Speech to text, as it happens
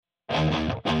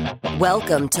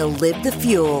Welcome to Live the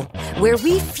Fuel, where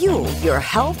we fuel your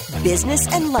health, business,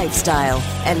 and lifestyle.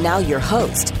 And now your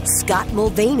host, Scott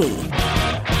Mulvaney.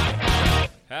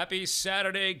 Happy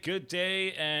Saturday, good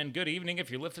day, and good evening. If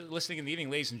you're listening in the evening,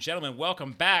 ladies and gentlemen,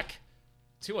 welcome back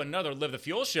to another Live the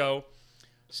Fuel show.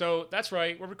 So that's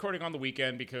right, we're recording on the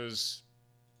weekend because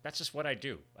that's just what I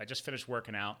do. I just finished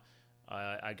working out.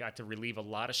 I got to relieve a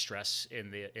lot of stress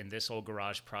in this old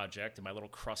garage project, in my little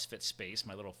CrossFit space,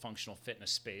 my little functional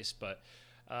fitness space. But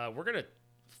we're going to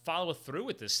follow through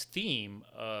with this theme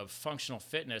of functional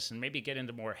fitness and maybe get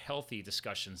into more healthy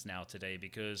discussions now today,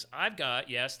 because I've got,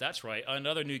 yes, that's right,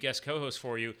 another new guest co-host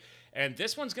for you. And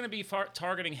this one's going to be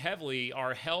targeting heavily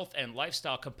our health and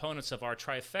lifestyle components of our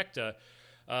trifecta,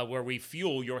 where we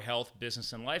fuel your health,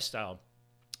 business, and lifestyle.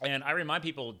 And I remind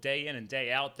people day in and day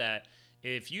out that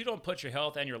if you don't put your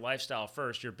health and your lifestyle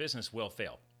first, your business will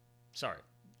fail. Sorry.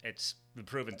 It's been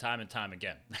proven time and time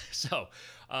again. So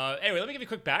anyway, let me give you a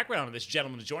quick background on this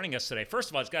gentleman who's joining us today. First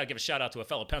of all, I just got to give a shout out to a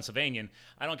fellow Pennsylvanian.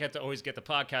 I don't get to always get the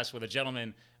podcast with a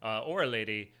gentleman or a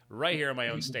lady right here in my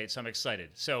own state, so I'm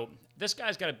excited. So this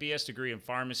guy's got a BS degree in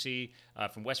pharmacy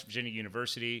from West Virginia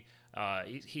University.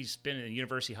 He's been in the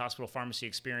University Hospital Pharmacy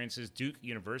Experiences, Duke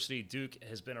University. Duke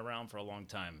has been around for a long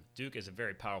time. Duke is a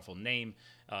very powerful name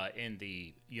in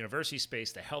the university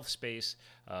space, the health space.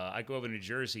 I go over to New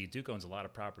Jersey. Duke owns a lot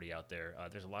of property out there.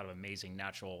 There's a lot of amazing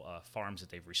natural farms that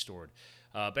they've restored.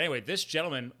 But anyway, this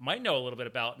gentleman might know a little bit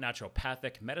about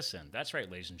naturopathic medicine. That's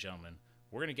right, ladies and gentlemen.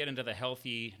 We're going to get into the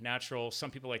healthy, natural.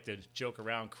 Some people like to joke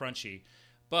around crunchy.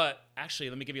 But actually,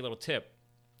 let me give you a little tip.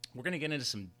 We're going to get into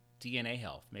some DNA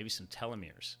health, maybe some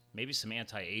telomeres, maybe some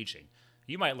anti-aging.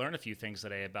 You might learn a few things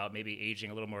today about maybe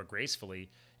aging a little more gracefully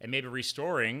and maybe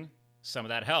restoring some of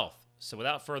that health. So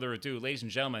without further ado, ladies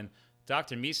and gentlemen,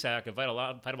 Dr. Misak of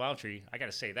Vitality, I got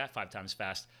to say that 5 times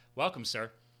fast. Welcome,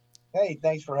 sir. Hey,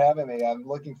 thanks for having me. I'm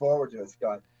looking forward to it,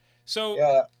 Scott.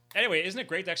 So anyway, isn't it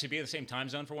great to actually be in the same time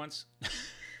zone for once?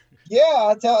 Yeah,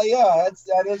 I'll tell you,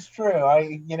 that is true.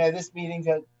 This meeting's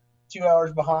at 2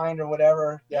 hours behind or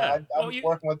whatever. I'm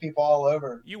working with people all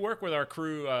over. You work with our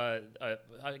crew. I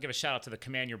give a shout out to the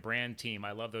Command Your Brand team.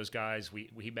 I love those guys.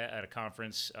 We met at a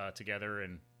conference together,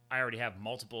 and I already have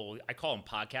multiple, I call them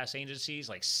podcast agencies,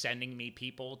 like sending me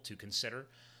people to consider.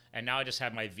 And now I just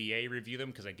have my VA review them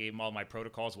because I gave them all my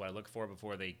protocols, what I look for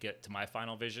before they get to my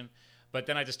final vision. But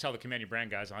then I just tell the Command Your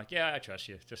Brand guys, I'm like, yeah, I trust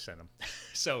you. Just send them.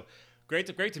 So great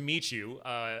to meet you.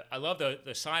 I love the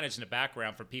signage in the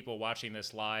background for people watching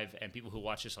this live and people who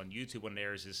watch this on YouTube when it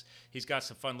airs. Is he's got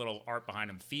some fun little art behind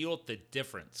him. Feel the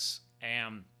difference.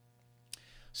 And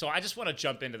so I just want to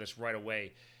jump into this right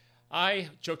away. I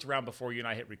joked around before you and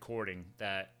I hit recording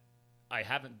that I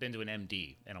haven't been to an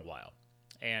MD in a while.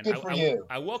 And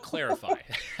I will clarify.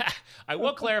 I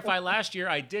will clarify. Last year,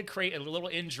 I did create a little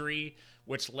injury,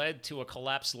 which led to a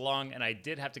collapsed lung, and I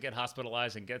did have to get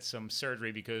hospitalized and get some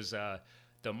surgery because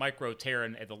the micro tear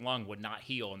in the lung would not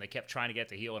heal, and they kept trying to get it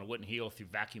to heal, and it wouldn't heal through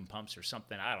vacuum pumps or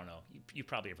something. I don't know. You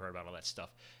probably have heard about all that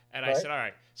stuff. And right. I said, all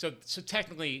right. So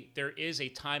technically, there is a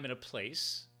time and a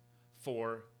place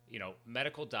for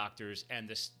medical doctors and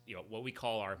this, what we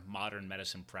call our modern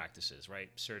medicine practices, right?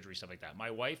 Surgery, stuff like that.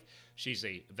 My wife, she's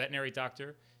a veterinary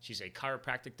doctor. She's a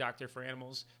chiropractic doctor for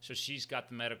animals. So she's got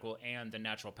the medical and the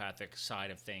naturopathic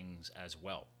side of things as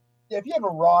well. Yeah, if you have a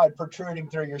rod protruding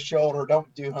through your shoulder,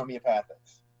 don't do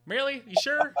homeopathics. Really? You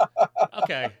sure?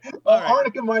 Okay. All right.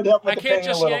 Arnica might help with I can't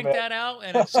just yank that out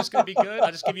and it's just going to be good.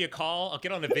 I'll just give you a call. I'll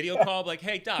get on a video call. Like,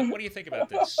 hey, Doc, what do you think about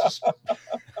this?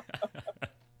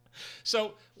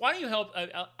 So why don't you help?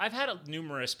 I've had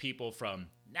numerous people from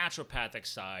naturopathic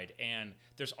side, and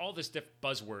there's all this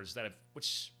buzzwords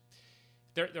which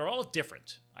they're all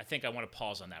different. I think I want to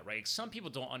pause on that, right? Some people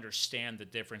don't understand the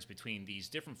difference between these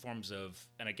different forms of,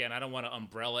 and again, I don't want to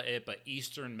umbrella it, but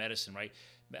Eastern medicine, right?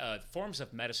 Forms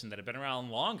of medicine that have been around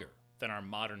longer than our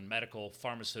modern medical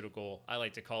pharmaceutical. I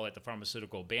like to call it the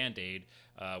pharmaceutical Band-Aid,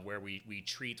 where we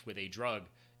treat with a drug,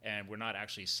 and we're not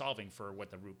actually solving for what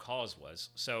the root cause was.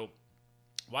 So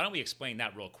why don't we explain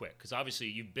that real quick? Because obviously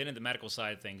you've been in the medical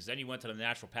side of things, then you went to the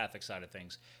naturopathic side of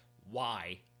things.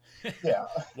 Why? Yeah.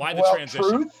 Why the transition?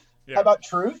 Truth. Yeah. How about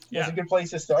truth? Yeah. That's a good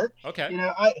place to start. Okay.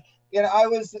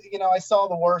 I saw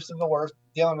the worst of the worst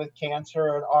dealing with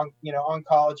cancer and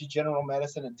oncology, general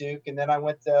medicine at Duke, and then I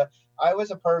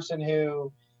was a person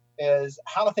who is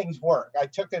how do things work? I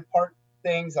took apart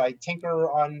things. I tinker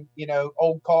on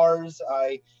old cars.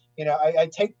 I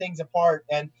take things apart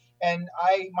and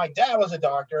my dad was a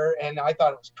doctor, and I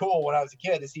thought it was cool when I was a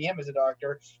kid to see him as a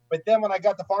doctor. But then when I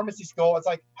got to pharmacy school, it's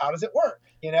like, how does it work?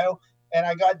 And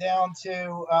I got down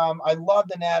to, I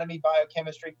loved anatomy,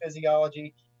 biochemistry,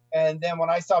 physiology. And then when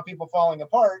I saw people falling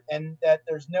apart and that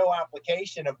there's no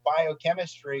application of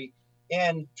biochemistry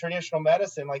in traditional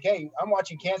medicine, like, hey, I'm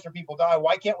watching cancer people die.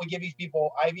 Why can't we give these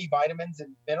people IV vitamins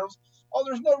and minerals? Oh,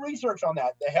 there's no research on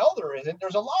that. The hell there isn't.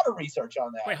 There's a lot of research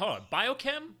on that. Wait, hold on.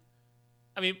 Biochem?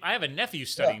 I mean, I have a nephew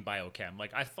studying biochem.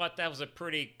 Like, I thought that was a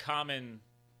pretty common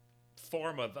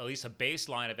form of, at least a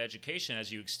baseline of education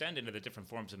as you extend into the different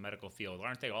forms of medical field.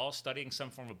 Aren't they all studying some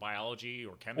form of biology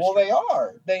or chemistry? Well,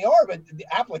 they are, but the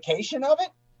application of it,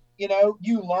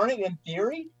 you learn it in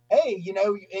theory. Hey, in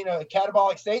a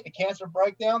catabolic state, the cancer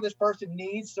breakdown, this person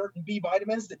needs certain B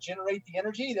vitamins that generate the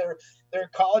energy. Their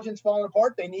collagen's falling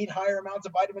apart. They need higher amounts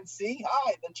of vitamin C.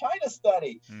 Hi, the China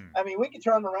study. I mean, we could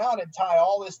turn around and tie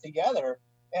all this together.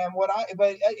 And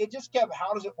but it just kept,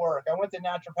 how does it work? I went to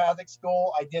naturopathic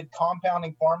school. I did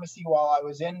compounding pharmacy while I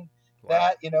was in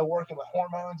that, working with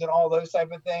hormones and all those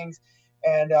type of things.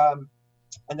 And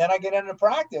then I get into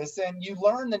practice, and you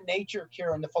learn the nature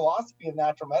cure and the philosophy of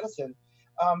natural medicine.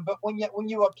 But when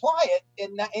you apply it,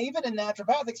 even in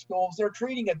naturopathic schools, they're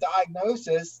treating a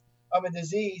diagnosis of a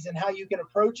disease and how you can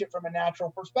approach it from a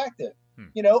natural perspective.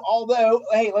 Although,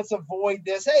 hey, let's avoid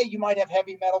this. Hey, you might have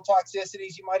heavy metal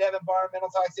toxicities. You might have environmental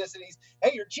toxicities.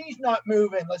 Hey, your chi's not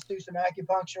moving. Let's do some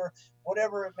acupuncture,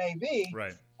 whatever it may be.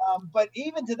 Right. But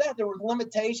even to that, there were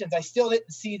limitations. I still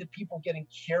didn't see the people getting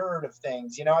cured of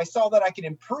things. I saw that I could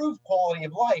improve quality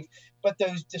of life, but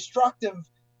those destructive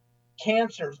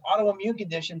cancers, autoimmune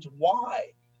conditions, why?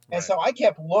 And so I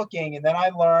kept looking, and then I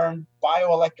learned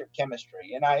bioelectric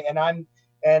chemistry,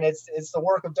 and it's the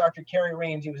work of Dr. Kerry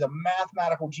Reams. He was a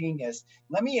mathematical genius.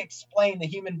 Let me explain the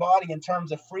human body in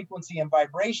terms of frequency and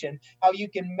vibration, how you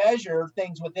can measure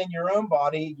things within your own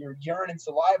body, your urine and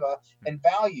saliva, and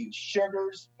values,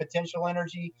 sugars, potential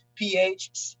energy, pH,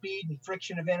 speed and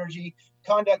friction of energy,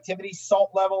 conductivity,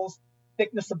 salt levels,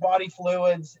 thickness of body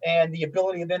fluids, and the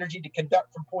ability of energy to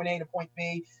conduct from point A to point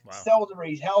B. Cell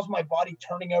disease, how's my body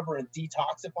turning over and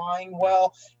detoxifying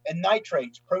well, and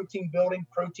nitrates, protein building,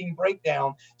 protein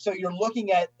breakdown. So you're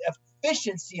looking at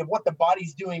efficiency of what the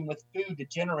body's doing with food to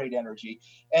generate energy.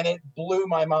 And it blew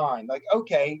my mind. Like,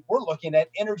 okay, we're looking at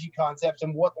energy concepts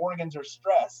and what organs are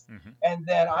stressed. And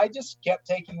then I just kept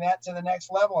taking that to the next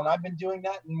level. And I've been doing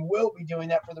that and will be doing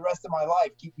that for the rest of my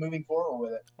life. Keep moving forward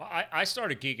with it. Well, I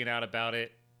started geeking out about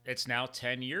it. It's now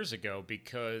 10 years ago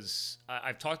because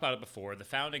I've talked about it before. The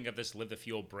founding of this Live the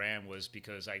Fuel brand was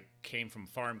because I came from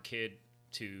farm kid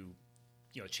to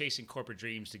chasing corporate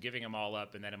dreams, to giving them all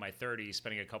up, and then in my 30s,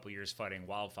 spending a couple of years fighting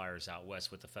wildfires out west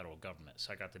with the federal government.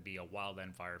 So I got to be a wild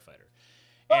end firefighter.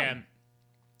 And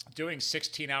doing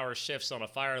 16-hour shifts on a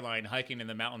fire line, hiking in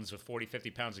the mountains with 40, 50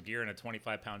 pounds of gear and a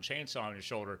 25-pound chainsaw on your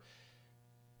shoulder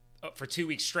for 2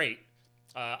 weeks straight.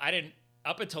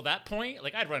 Up until that point,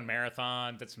 like, I'd run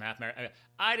marathon, did some half marathon.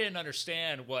 I didn't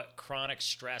understand what chronic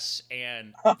stress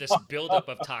and this buildup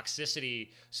of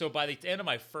toxicity. So by the end of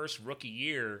my first rookie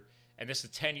year, and this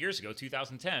is 10 years ago,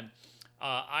 2010,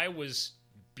 I was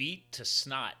beat to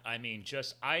snot. I mean,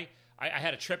 I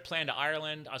had a trip planned to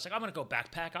Ireland. I was like, I'm going to go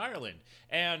backpack Ireland.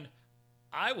 And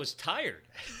I was tired.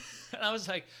 And I was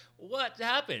like, what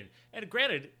happened? And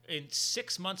granted, in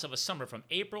 6 months of a summer, from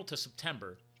April to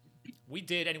September, we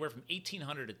did anywhere from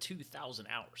 1,800 to 2,000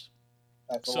 hours.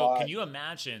 That's a so lot. Can you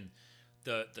imagine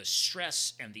the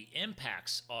stress and the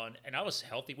impacts on? And I was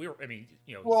healthy.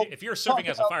 If you're serving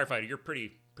as a firefighter, you're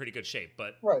pretty good shape.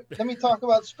 But right. Let me talk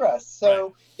about stress.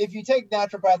 So if you take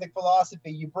naturopathic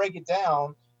philosophy, you break it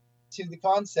down to the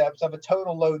concepts of a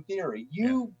total load theory.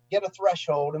 You get a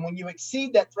threshold, and when you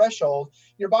exceed that threshold,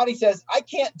 your body says, I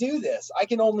can't do this. I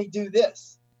can only do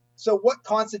this. So what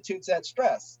constitutes that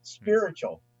stress?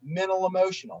 Spiritual, mental,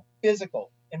 emotional,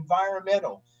 physical,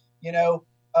 environmental,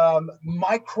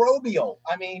 microbial.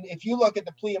 I mean, if you look at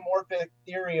the pleomorphic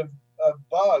theory of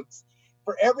bugs,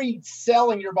 for every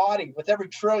cell in your body, with every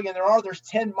trillion there's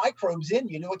 10 microbes in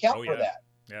you to account for that.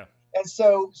 Yeah. And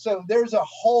so there's a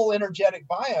whole energetic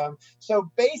biome.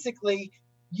 So basically,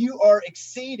 you are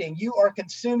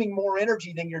consuming more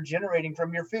energy than you're generating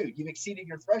from your food. You've exceeded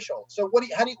your threshold. So what do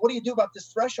you do about this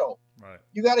threshold? Right.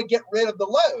 You got to get rid of the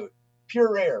load.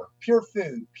 Pure air, pure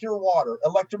food, pure water,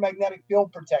 electromagnetic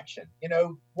field protection,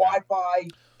 Wi-Fi,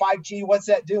 5G, what's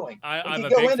that doing? I'm a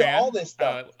big fan. All this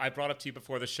stuff. I brought up to you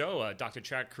before the show, Dr.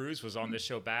 Chad Cruz was on this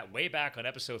show way back on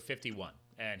episode 51.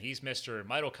 And he's Mr.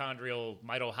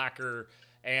 Mitohacker.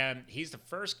 And he's the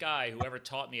first guy who ever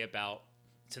taught me about,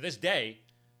 to this day,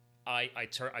 I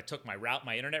took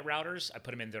my internet routers, I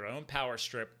put them in their own power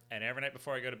strip, and every night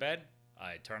before I go to bed,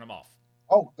 I turn them off.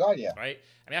 Oh God, yeah. Right?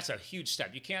 I mean, that's a huge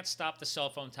step. You can't stop the cell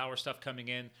phone tower stuff coming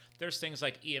in. There's things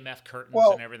like EMF curtains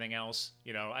and everything else.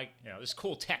 There's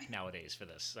cool tech nowadays for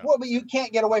this. So. Well, but you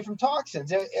can't get away from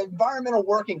toxins. Environmental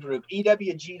Working Group,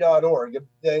 EWG.org,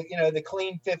 the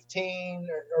Clean 15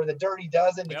 or the Dirty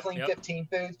Dozen, the Clean 15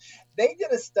 Foods. They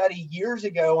did a study years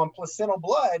ago on placental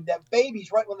blood that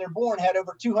babies right when they're born had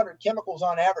over 200 chemicals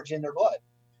on average in their blood.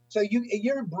 So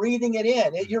you're breathing it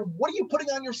in. What are you putting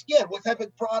on your skin? What type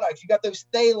of products? You got those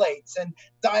phthalates and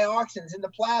dioxins in the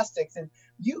plastics, and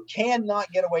you cannot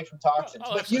get away from toxins.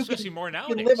 But you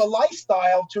can live a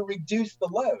lifestyle to reduce the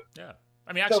load. Yeah.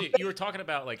 I mean, actually, you were talking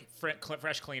about like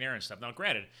fresh, clean air and stuff. Now,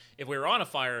 granted, if we were on a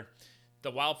fire,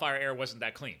 the wildfire air wasn't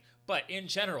that clean. But in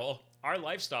general, our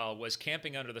lifestyle was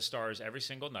camping under the stars every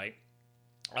single night.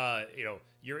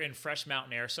 You're in fresh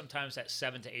mountain air, sometimes at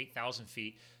 7,000 to 8,000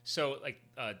 feet. So, like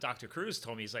Dr. Cruz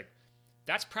told me, he's like,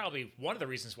 that's probably one of the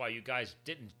reasons why you guys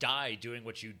didn't die doing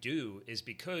what you do, is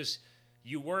because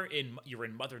you're in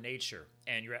Mother Nature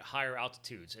and you're at higher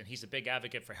altitudes. And he's a big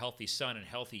advocate for healthy sun and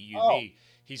healthy UV.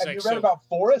 Have you read about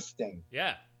foresting?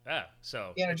 Yeah. Yeah.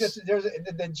 So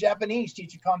the Japanese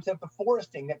teach a concept of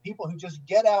foresting, that people who just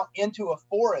get out into a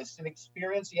forest and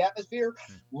experience the atmosphere,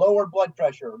 lowered blood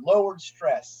pressure, lowered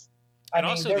stress. And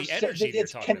also the energy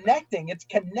it's connecting. It's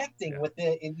connecting with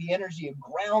the energy of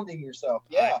grounding yourself.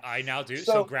 Yeah, I now do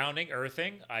so grounding,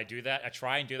 earthing. I do that. I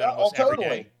try and do that almost every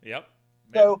day. Yep.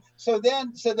 So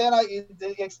then I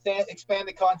expand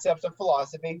the concepts of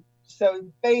philosophy.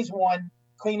 So phase 1,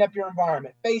 clean up your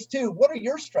environment. Phase 2, what are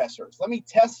your stressors? Let me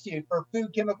test you for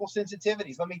food chemical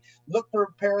sensitivities. Let me look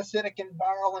for parasitic and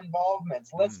viral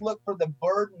involvements. Let's look for the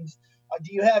burdens.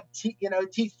 Do you have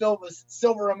teeth filled with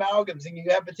silver amalgams, and you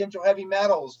have potential heavy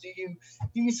metals? Do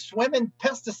you swim in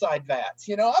pesticide vats?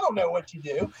 I don't know what you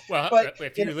do. Well, but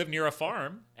if you live near a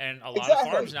farm, and a lot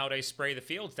of farms nowadays spray the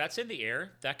fields, that's in the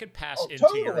air. That could pass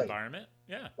into your environment.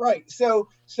 Yeah. Right. So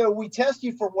we test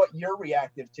you for what you're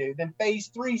reactive to. Then phase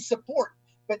 3, support.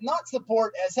 But not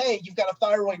support as, hey, you've got a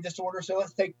thyroid disorder, so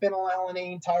let's take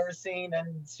phenylalanine, tyrosine,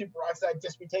 and superoxide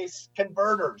dismutase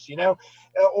converters,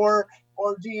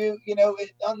 or do you,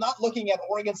 I'm not looking at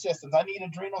organ systems. I need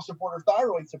adrenal support or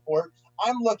thyroid support.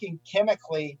 I'm looking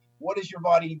chemically, what does your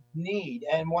body need?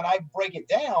 And when I break it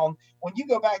down, when you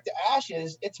go back to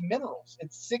ashes, it's minerals.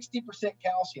 It's 60%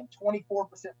 calcium, 24%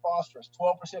 phosphorus,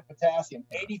 12% potassium,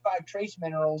 85 trace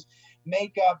minerals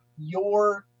make up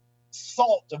your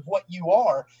salt of what you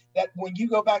are, that when you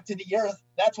go back to the earth,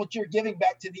 that's what you're giving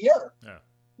back to the earth.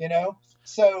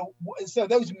 So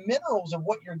those minerals of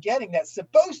what you're getting, that's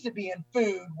supposed to be in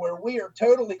food, where we are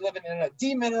totally living in a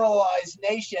demineralized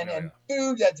nation and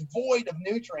food that's void of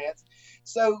nutrients.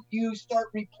 So you start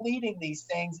repleting these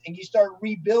things, and you start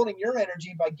rebuilding your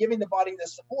energy by giving the body the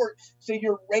support. So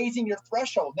you're raising your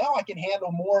threshold. Now I can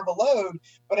handle more of a load,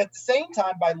 but at the same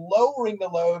time, by lowering the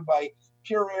load, by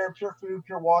pure air, pure food,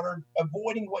 pure water,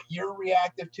 avoiding what you're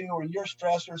reactive to or your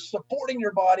stressors, supporting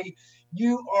your body,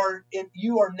 you are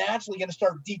naturally going to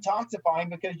start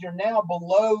detoxifying, because you're now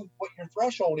below what your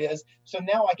threshold is. So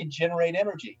now I can generate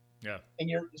energy. Yeah. And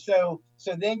so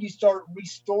then you start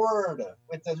restorative.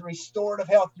 With the restorative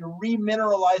health, you're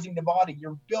remineralizing the body,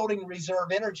 you're building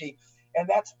reserve energy. And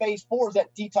that's phase 4, is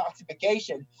that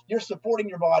detoxification. You're supporting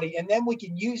your body, and then we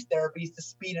can use therapies to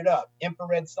speed it up.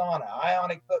 Infrared sauna,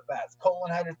 ionic foot baths, colon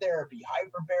hydrotherapy,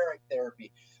 hyperbaric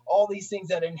therapy, all these things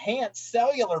that enhance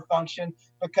cellular function,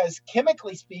 because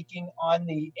chemically speaking, on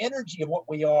the energy of what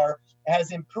we are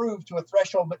has improved to a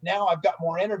threshold, but now I've got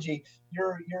more energy.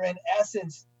 You're in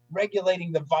essence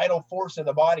regulating the vital force of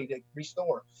the body to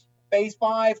restore. Phase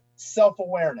 5,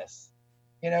 self-awareness.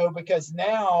 Because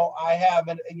now I have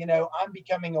I'm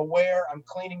becoming aware, I'm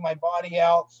cleaning my body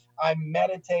out, I'm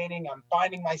meditating, I'm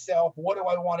finding myself. What do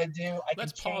I want to do?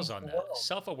 Let's pause on that.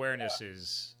 Self-awareness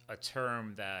is a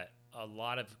term that a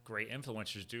lot of great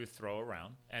influencers do throw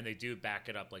around, and they do back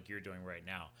it up like you're doing right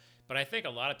now. But I think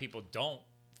a lot of people don't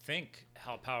think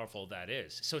how powerful that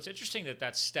is. So it's interesting that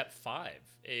that's step 5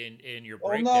 in your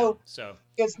breakdown. No, so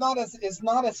it's not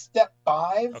a step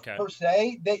 5 per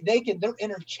se. They're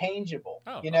interchangeable.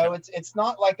 It's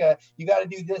not like you got to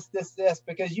do this,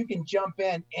 because you can jump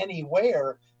in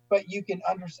anywhere, but you can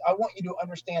I want you to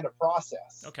understand a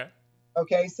process.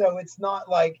 Okay. So it's not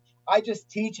like I just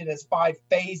teach it as 5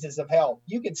 phases of health.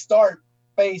 You can start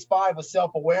phase 5 with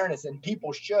self-awareness, and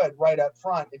people should right up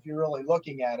front if you're really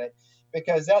looking at it,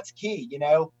 because that's key.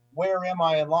 Where am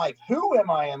I in life? Who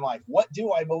am I in life? What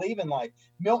do I believe in life?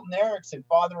 Milton Erickson,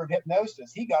 father of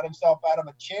hypnosis, he got himself out of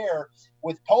a chair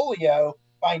with polio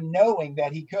by knowing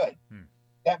that he could.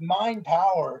 That mind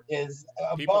power is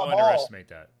People above all. underestimate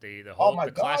that. The whole my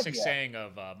the God, classic yeah. saying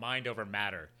of mind over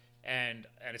matter. And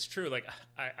it's true. Like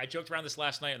I joked around this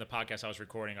last night in the podcast I was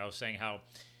recording. I was saying how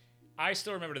I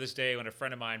still remember to this day when a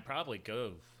friend of mine, probably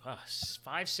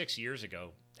 5-6 years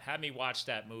ago, had me watch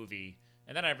that movie,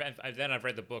 and then I've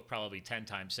read the book probably 10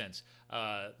 times since.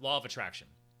 Law of Attraction,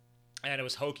 and it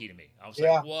was hokey to me. I was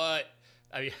like, what?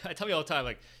 I mean, I tell you all the time,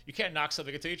 like, you can't knock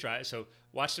something until you try it. So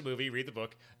watch the movie, read the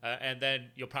book, and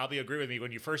then you'll probably agree with me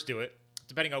when you first do it.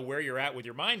 Depending on where you're at with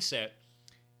your mindset,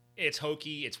 it's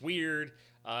hokey, it's weird.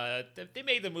 They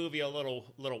made the movie a little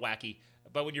wacky.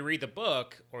 But when you read the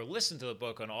book or listen to the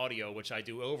book on audio, which I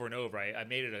do over and over, I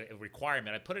made it a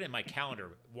requirement. I put it in my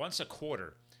calendar once a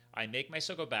quarter. I make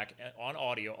myself go back on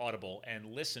Audible, and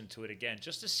listen to it again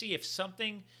just to see if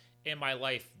something in my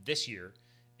life this year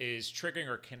is triggering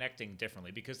or connecting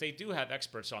differently, because they do have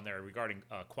experts on there regarding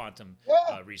quantum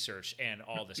research and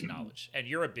all this knowledge. And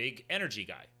you're a big energy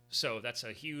guy, so that's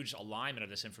a huge alignment of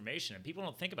this information. And people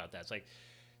don't think about that. It's like,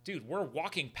 dude, we're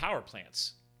walking power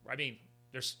plants. I mean,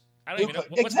 I don't even know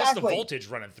what's the voltage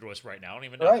running through us right now. I don't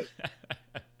even know. Right.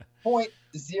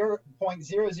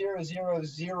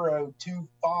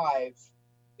 0.00025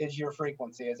 is your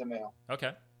frequency as a male.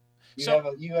 Okay.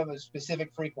 You have a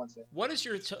specific frequency. What is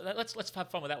your? Let's have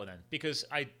fun with that one then, because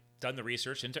I done the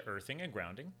research into earthing and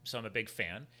grounding, so I'm a big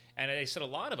fan. And they said a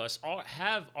lot of us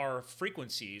have our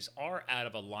frequencies are out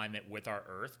of alignment with our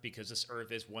earth, because this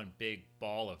earth is one big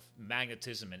ball of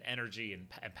magnetism and energy and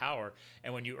power.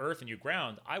 And when you earth and you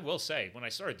ground, I will say, when I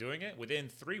started doing it, within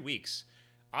 3 weeks,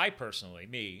 I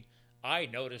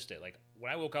noticed it. Like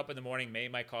when I woke up in the morning,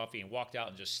 made my coffee, and walked out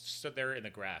and just stood there in the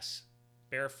grass,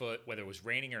 barefoot, whether it was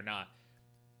raining or not,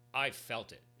 I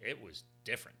felt it. It was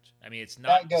different. I mean, it's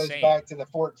not that goes back to the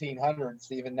 1400s,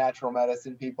 even natural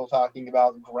medicine, people talking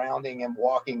about grounding and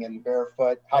walking and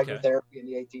barefoot, hydrotherapy in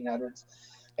the 1800s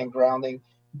and grounding.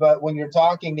 But when you're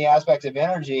talking the aspects of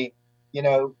energy,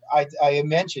 I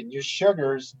mentioned your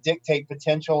sugars dictate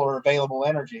potential or available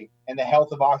energy and the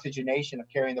health of oxygenation of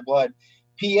carrying the blood.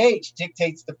 pH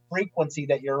dictates the frequency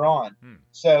that you're on.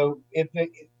 So if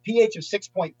pH of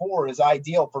 6.4 is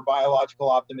ideal for biological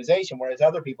optimization, whereas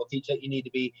other people teach that you need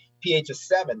to be pH of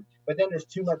 7, but then there's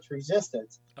too much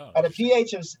resistance. At a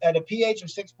pH of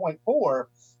 6.4,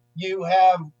 you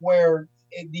have where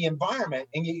the environment,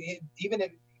 and even a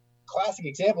classic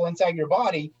example inside your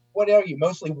body, what are you?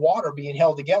 Mostly water being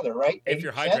held together, right? If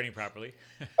you're hydrating properly.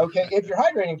 Okay, if you're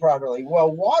hydrating properly.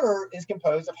 Well, water is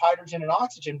composed of hydrogen and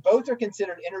oxygen. Both are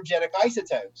considered energetic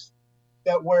isotopes,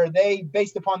 that where they,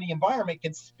 based upon the environment,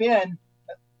 can spin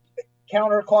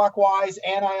counterclockwise,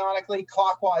 anionically,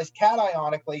 clockwise,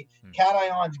 cationically.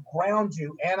 Cations ground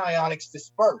you, anionics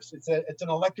disperse. It's an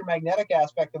electromagnetic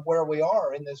aspect of where we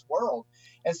are in this world.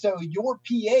 And so your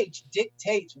pH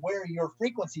dictates where your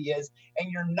frequency is, and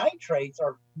your nitrates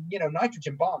are,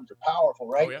 nitrogen bombs are powerful,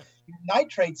 right? Oh, yeah. Your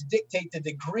nitrates dictate the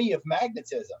degree of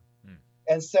magnetism.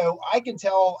 And so I can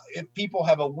tell if people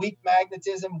have a weak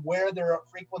magnetism, where their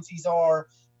frequencies are,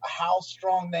 how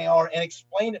strong they are, and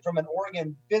explain it from an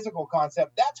organ physical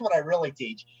concept. That's what I really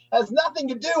teach. It has nothing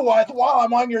to do with while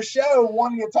I'm on your show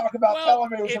wanting to talk about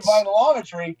telomeres and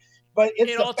vitalometry, but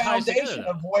it's the foundation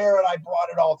of where I brought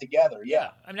it all together.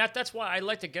 Yeah. I mean, that's why I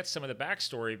like to get some of the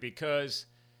backstory, because,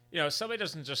 somebody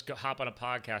doesn't just hop on a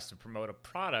podcast to promote a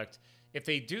product. If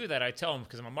they do that, I tell them,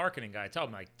 because I'm a marketing guy, I tell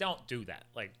them, like, don't do that.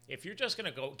 Like, if you're just going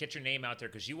to go get your name out there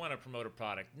because you want to promote a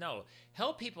product, no.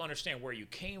 Help people understand where you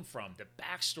came from, the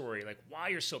backstory, like why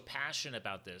you're so passionate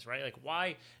about this, right? Like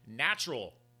why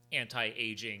natural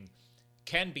anti-aging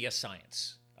can be a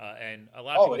science. And a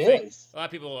lot of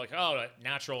people are like, oh,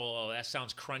 natural, that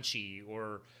sounds crunchy,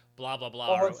 or blah, blah,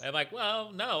 blah. I'm like,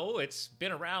 well, no, it's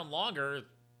been around longer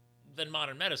than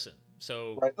modern medicine.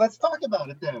 So let's talk about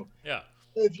it then. Yeah.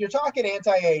 If you're talking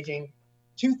anti-aging,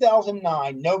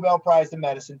 2009 Nobel Prize in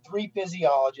Medicine, 3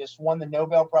 physiologists won the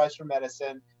Nobel Prize for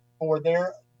Medicine for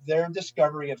their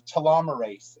discovery of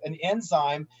telomerase, an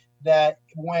enzyme that,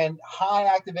 when high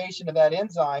activation of that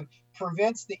enzyme,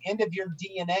 prevents the end of your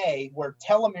DNA, where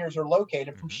telomeres are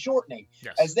located, from shortening.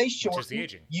 Yes. As they shorten,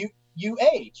 you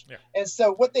age. Yeah. And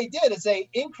so what they did is they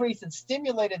increased and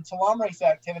stimulated telomerase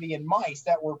activity in mice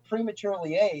that were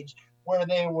prematurely aged, where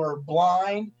they were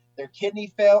blind, their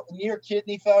near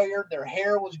kidney failure, their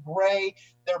hair was gray,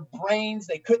 their brains,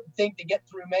 they couldn't think to get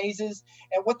through mazes.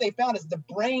 And what they found is the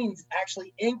brains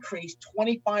actually increased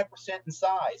 25% in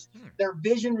size. Their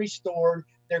vision restored,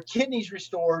 their kidneys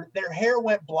restored, their hair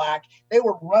went black. They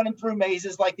were running through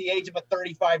mazes like the age of a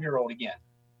 35-year-old again.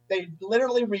 They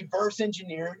literally reverse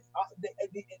engineered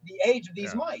the age of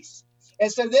these mice.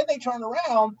 And so then they turn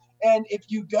around, and if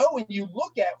you go and you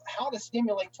look at how to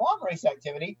stimulate telomerase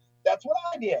activity, that's what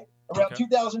I did. Around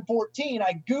 2014,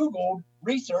 I Googled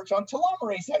research on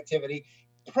telomerase activity,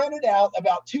 printed out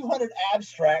about 200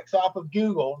 abstracts off of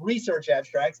Google, research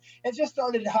abstracts, and just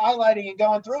started highlighting and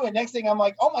going through. And next thing I'm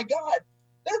like, oh my God,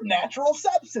 they're natural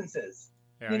substances.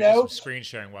 Yeah, you know, screen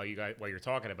sharing while you're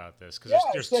talking about this, because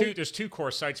there's two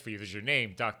core sites for you. There's your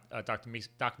name,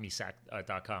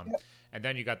 docmesac.com, and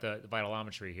then you got the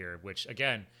vitalometry here, which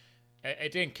again,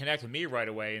 it didn't connect with me right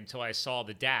away until I saw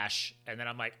the dash, and then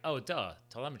I'm like, oh, duh,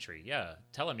 telemetry, yeah,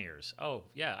 telomeres. Oh,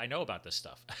 yeah, I know about this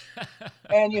stuff.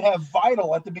 And you have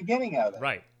vital at the beginning of it.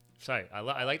 Right. Sorry, I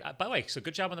like. By the way, so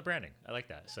good job on the branding. I like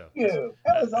that. So that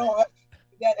was all.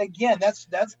 That again, that's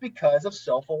because of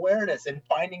self-awareness and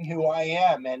finding who I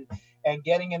am and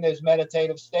getting in those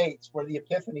meditative states where the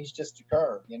epiphanies just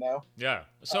occur. You know. Yeah.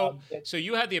 So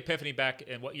you had the epiphany back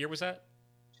in what year was that?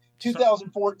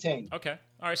 2014. Okay.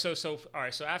 All right. So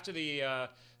after the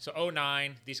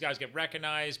 09, these guys get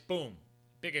recognized. Boom,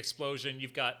 big explosion.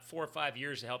 You've got 4 or 5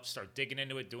 years to help start digging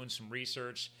into it, doing some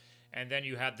research, and then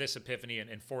you have this epiphany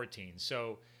in 14.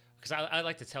 So, because I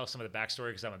like to tell some of the backstory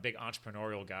because I'm a big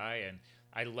entrepreneurial guy and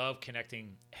I love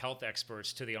connecting health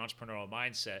experts to the entrepreneurial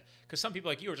mindset. Because some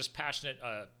people like you are just passionate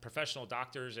professional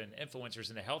doctors and influencers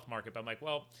in the health market. But I'm like,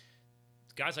 well,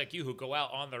 guys like you who go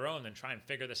out on their own and try and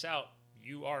figure this out,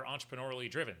 you are entrepreneurially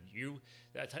driven.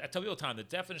 I tell people all the time, the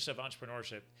definition of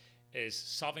entrepreneurship is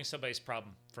solving somebody's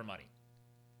problem for money.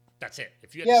 That's it.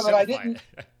 If you had to simplify it.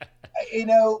 You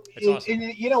know, awesome.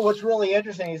 You know what's really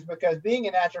interesting is because being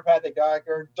a naturopathic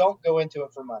doctor, don't go into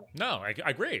it for money. No, I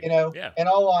agree. You know, in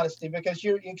all honesty, because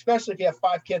especially if you have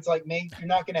 5 kids like me, you're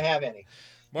not going to have any.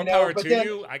 More power to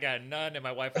you. I got none, and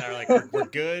my wife and I are like, we're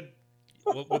good.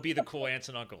 We'll be the cool aunts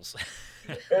and uncles.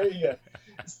 There you go.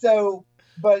 So,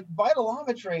 but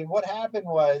vitalometry, what happened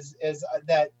is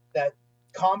that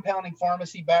compounding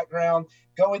pharmacy background,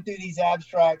 going through these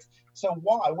abstracts. So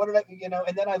why? What did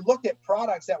and then I looked at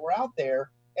products that were out there,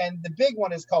 and the big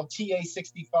one is called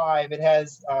TA65. It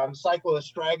has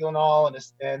cycloestragonol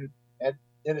and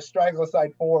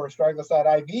astragaloside 4,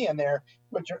 astragaloside IV in there,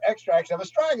 which are extracts of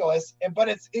astragalus. But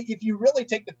if you really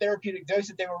take the therapeutic dose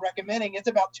that they were recommending, it's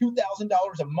about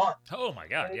 $2,000 a month. Oh my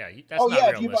God, yeah, that's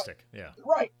not realistic.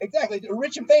 Right, exactly. The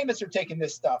rich and famous are taking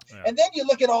this stuff, and then you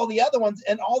look at all the other ones,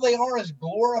 and all they are is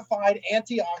glorified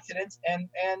antioxidants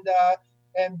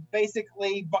and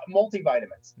basically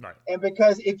multivitamins. Right. And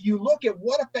because if you look at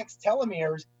what affects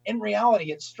telomeres, in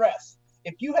reality, it's stress.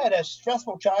 If you had a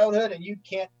stressful childhood and you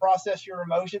can't process your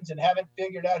emotions and haven't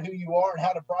figured out who you are and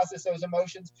how to process those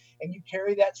emotions, and you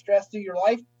carry that stress through your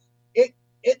life,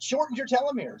 it shortens your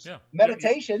telomeres. Yeah.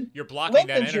 Meditation. You're blocking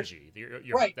that energy.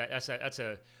 Right.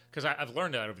 Because I've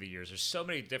learned that over the years. There's so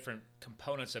many different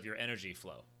components of your energy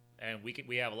flow, and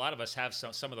we have a lot of us have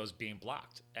some of those being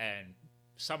blocked, and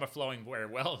some are flowing very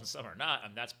well and some are not,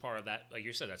 and that's part of that. Like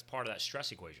you said, that's part of that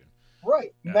stress equation.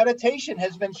 Right. Yeah. Meditation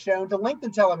has been shown to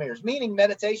lengthen telomeres, meaning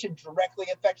meditation directly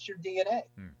affects your DNA.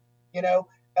 You know,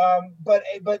 but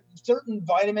certain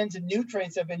vitamins and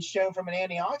nutrients have been shown from an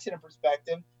antioxidant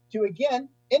perspective to, again,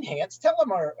 enhance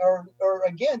telomere or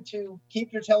again, to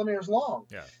keep your telomeres long.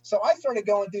 Yeah. So I started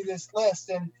going through this list.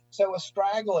 And so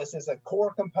astragalus is a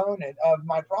core component of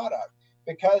my product.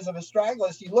 Because of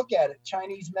astragalus, you look at it,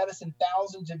 Chinese medicine,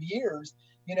 thousands of years,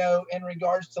 in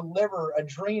regards to liver,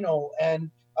 adrenal,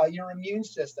 and your immune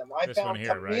system. This found one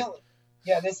here, right?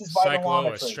 Yeah, this is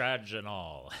vitalometry.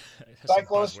 Cycloestragonol.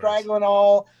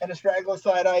 Cycloestragonol and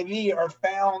astragaloside IV are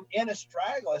found in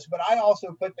astragalus, but I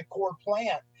also put the core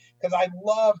plant because I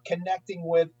love connecting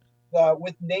with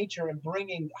nature and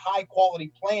bringing high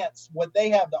quality plants, what they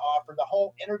have to offer, the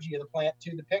whole energy of the plant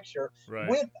to the picture, right,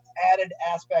 with added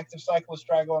aspects of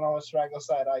cycloestragonol and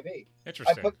astragaloside IV.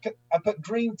 Interesting. I put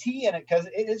green tea in it because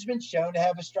it has been shown to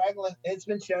have astragalus. It's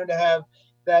been shown to have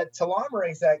that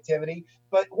telomerase activity.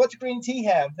 But what's green tea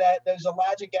have? Those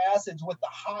ellagic acids with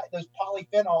those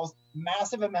polyphenols,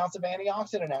 massive amounts of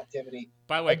antioxidant activity.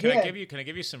 By the way, can I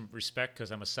give you some respect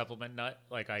because I'm a supplement nut?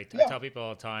 Like I tell people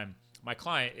all the time. My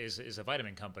client is a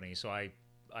vitamin company, so I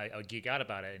geek out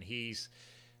about it, and he's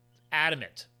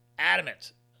adamant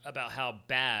about how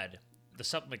bad the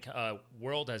supplement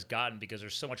world has gotten because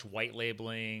there's so much white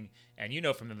labeling, and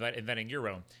from inventing your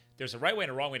own, there's a right way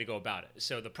and a wrong way to go about it.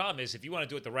 So the problem is if you want to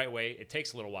do it the right way, it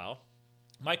takes a little while,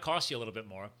 might cost you a little bit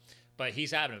more, but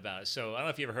he's adamant about it. So I don't know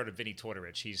if you ever heard of Vinny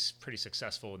Tortorich. He's pretty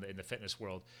successful in the fitness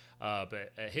world.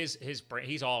 But his brand,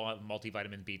 he's all on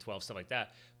multivitamin, B12, stuff like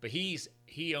that. But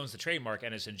he owns the trademark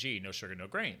NSNG, no sugar, no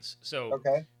grains. So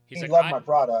okay, he's like, love my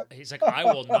product. He's like, I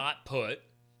will not put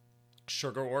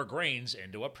sugar or grains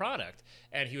into a product.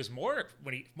 And he was more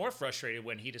frustrated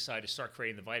when he decided to start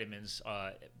creating the vitamins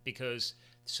because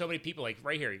so many people, like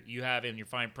right here, you have in your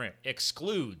fine print,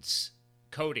 excludes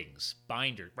coatings,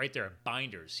 binder, right there,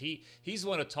 binders. He's the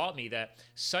one who taught me that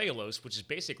cellulose, which is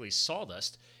basically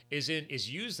sawdust, is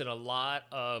used in a lot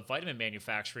of vitamin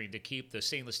manufacturing to keep the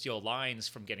stainless steel lines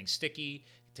from getting sticky,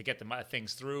 to get the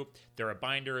things through. They're a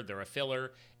binder, they're a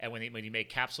filler, and when you make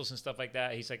capsules and stuff like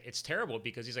that, he's like, it's terrible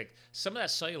because he's like, some of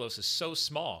that cellulose is so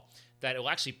small that it will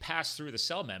actually pass through the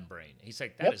cell membrane. He's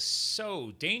like, that is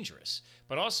so dangerous.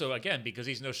 But also, again, because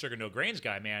he's no sugar, no grains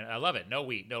guy, man, I love it. No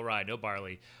wheat, no rye, no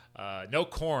barley, no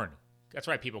corn. That's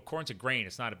right, people. Corn's a grain.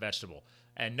 It's not a vegetable.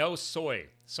 And no soy.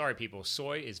 Sorry, people.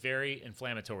 Soy is very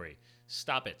inflammatory.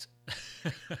 Stop it.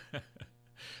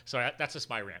 So that's just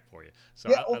my rant for you. So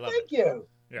yeah, I love thank you.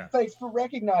 Yeah. Thanks for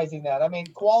recognizing that. I mean,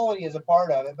 quality is a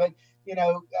part of it, but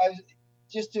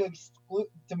just to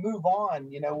move on,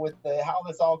 with how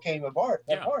this all came apart.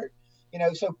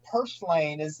 So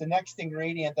purslane is the next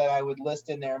ingredient that I would list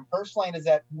in there. And purslane is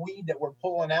that weed that we're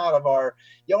pulling out of our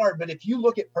yard. But if you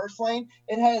look at purslane,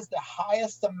 it has the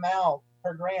highest amount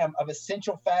per gram of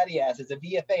essential fatty acids, a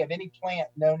VFA, of any plant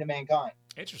known to mankind.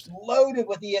 Interesting. Loaded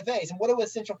with EFAs. And what do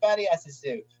essential fatty acids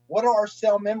do? What are our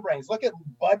cell membranes? Look at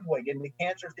Budwig and the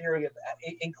cancer theory of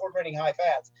incorporating high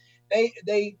fats.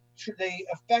 They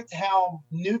affect how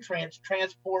nutrients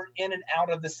transport in and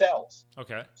out of the cells.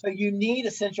 Okay. So you need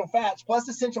essential fats. Plus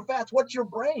essential fats, what's your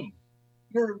brain?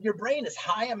 Your brain is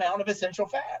high amount of essential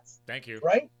fats. Thank you.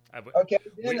 Right? Okay.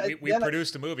 We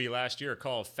produced a movie last year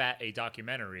called Fat, a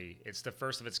documentary. It's the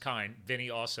first of its kind. Vinny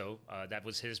also, that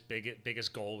was his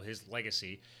biggest goal, his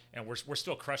legacy, and we're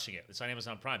still crushing it. It's on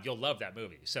Amazon Prime. You'll love that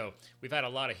movie. So we've had a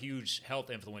lot of huge health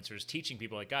influencers teaching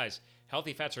people, like, guys,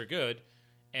 healthy fats are good,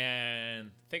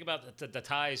 and think about the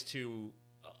ties to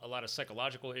a lot of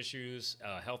psychological issues,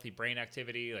 healthy brain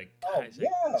activity. Like, guys,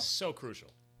 it's so crucial.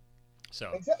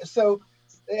 So exactly.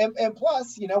 And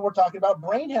plus, we're talking about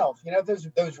brain health.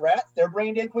 Those rats, their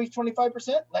brain increased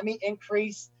 25%. Let me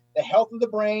increase the health of the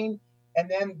brain. And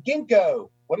then ginkgo.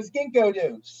 What does ginkgo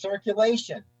do?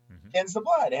 Circulation. Thins the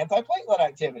blood. Antiplatelet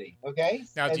activity. Okay.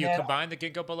 Now, do you combine the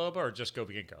ginkgo biloba or just go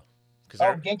ginkgo?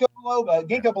 Ginkgo biloba.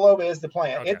 Ginkgo biloba is the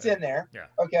plant. Okay, it's in there. Yeah.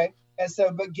 Okay. And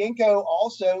so, but ginkgo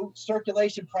also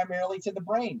circulation primarily to the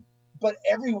brain. But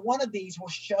every one of these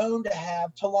was shown to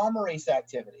have telomerase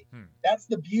activity. That's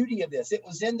the beauty of this. It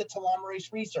was in the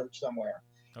telomerase research somewhere.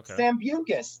 Okay.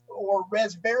 Sambucus or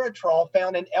resveratrol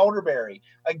found in elderberry.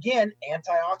 Again,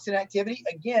 antioxidant activity.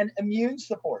 Again, immune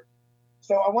support.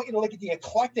 So I want you to look at the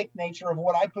eclectic nature of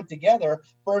what I put together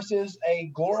versus a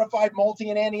glorified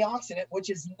multi and antioxidant, which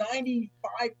is 95%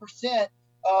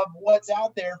 of what's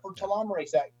out there for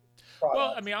telomerase activity.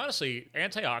 Well, I mean, honestly,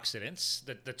 antioxidants,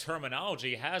 the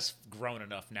terminology has grown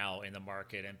enough now in the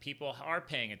market, and people are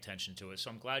paying attention to it. So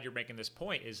I'm glad you're making this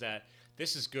point, is that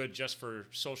this is good just for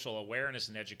social awareness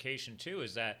and education, too,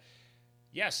 is that,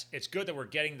 yes, it's good that we're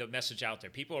getting the message out there.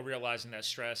 People are realizing that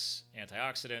stress,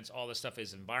 antioxidants, all this stuff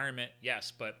is environment,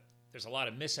 yes, but there's a lot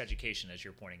of miseducation, as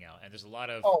you're pointing out, and there's a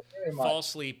lot of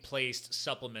falsely placed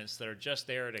supplements that are just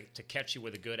there to catch you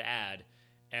with a good ad.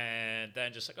 And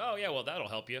then just like, oh, yeah, well, that'll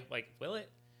help you. Like, will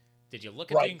it? Did you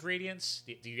look at the ingredients?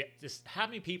 Do you get this? How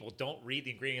many people don't read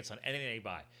the ingredients on anything they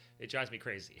buy? It drives me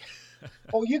crazy.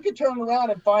 Well, you could turn around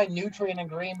and find nutrient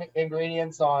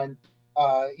ingredients on,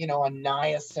 on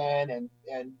niacin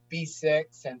and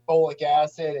B6 and folic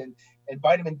acid and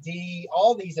vitamin D,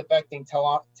 all these affecting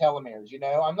telomeres.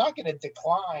 I'm not going to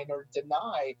decline or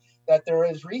deny that there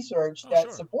is research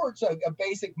that supports a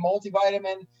basic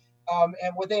multivitamin.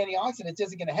 And with antioxidants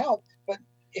isn't going to help. But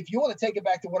if you want to take it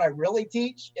back to what I really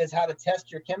teach, is how to test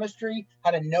your chemistry,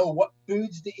 how to know what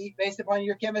foods to eat based upon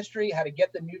your chemistry, how to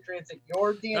get the nutrients in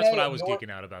your DNA. That's what I was geeking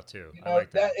out about too. I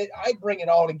like that. I bring it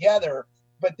all together.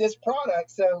 But this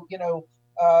product,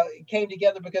 it came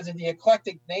together because of the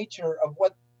eclectic nature of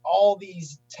what all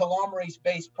these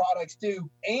telomerase-based products do,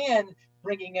 and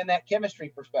bringing in that chemistry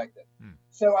perspective.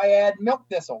 So I add milk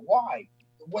thistle. Why?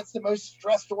 What's the most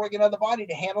stressed organ of the body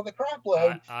to handle the crop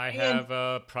load? I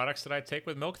have products that I take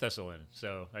with milk thistle in.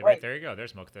 So right there you go.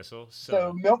 There's milk thistle.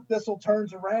 So milk thistle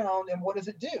turns around, and what does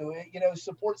it do? It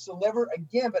supports the liver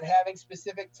again, but having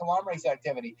specific telomerase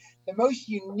activity. The most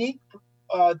unique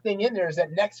thing in there is that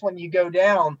next one you go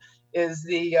down is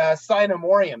the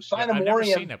Cynomorium. I've never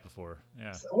seen that before.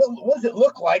 Yeah. What does it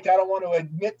look like? I don't want to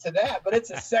admit to that, but it's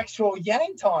a sexual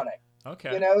yang tonic.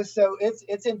 Okay. So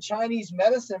it's in Chinese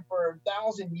medicine for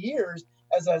 1,000 years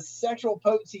as a sexual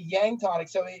potency yang tonic.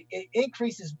 So it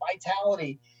increases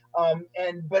vitality,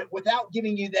 but without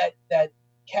giving you that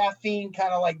caffeine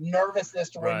kind of like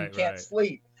nervousness to where you Right, can't right.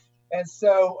 sleep. And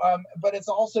so, but it's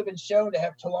also been shown to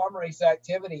have telomerase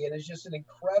activity, and it's just an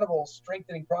incredible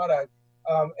strengthening product.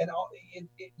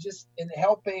 It just in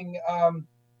helping uh,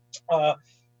 uh,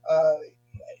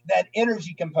 that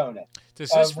energy component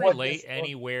Does of this what relate this.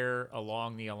 anywhere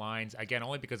along the lines? Again,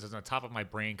 only because it's on the top of my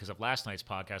brain because of last night's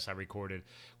podcast I recorded.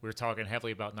 We were talking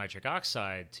heavily about nitric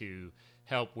oxide to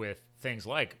help with things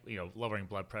like lowering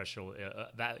blood pressure,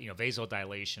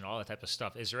 vasodilation, all that type of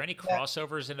stuff. Is there any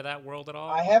crossovers into that world at all?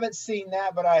 I haven't seen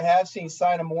that, but I have seen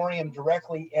Cynomorium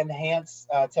directly enhance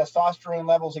testosterone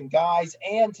levels in guys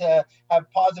and to have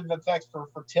positive effects for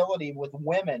fertility with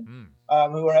women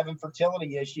who are having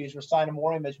fertility issues, where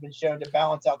Cynomorium has been shown to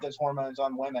balance out those hormones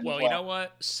on women. Well, as you know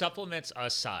what? Supplements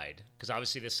aside, because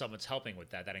obviously this supplement's helping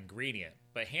with that ingredient.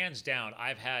 But hands down,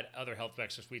 I've had other health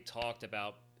experts. We talked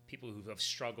about people who have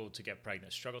struggled to get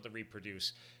pregnant, struggled to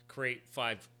reproduce, create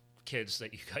 5 kids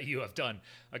that you have done.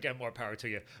 Again, more power to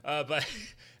you. But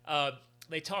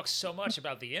they talk so much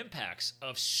about the impacts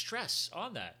of stress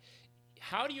on that.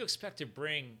 How do you expect to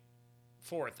bring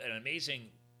forth an amazing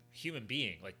human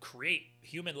being, like create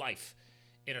human life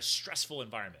in a stressful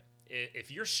environment?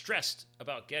 If you're stressed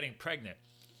about getting pregnant,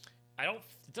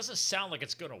 it doesn't sound like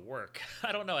it's going to work.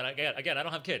 I don't know. And again, I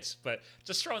don't have kids, but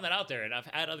just throwing that out there. And I've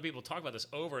had other people talk about this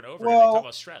over and over. And they talk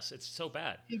about stress. It's so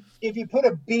bad. If you put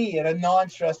a bee in a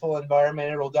non-stressful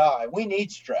environment, it'll die. We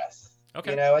need stress.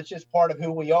 Okay. It's just part of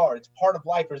who we are. It's part of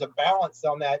life. There's a balance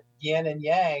on that yin and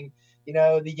yang.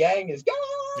 The yang is,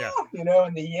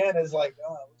 and the yin is like,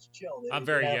 let's chill. Dude. I'm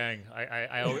very yang.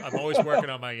 I'm always working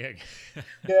on my yang.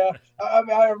 Yeah.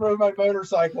 I rode my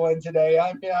motorcycle in today.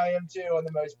 I am too on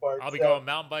the most part. I'll be going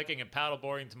mountain biking and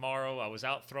paddleboarding tomorrow. I was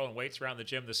out throwing weights around the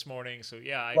gym this morning. So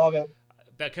yeah, I love it.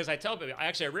 Because I tell people,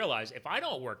 I realize if I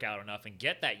don't work out enough and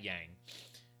get that yang,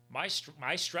 my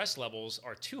stress levels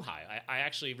are too high. I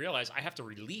actually realize I have to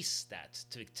release that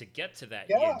to get to that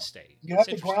yin state. You have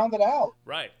to ground it out.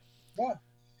 Right. Yeah.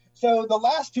 So the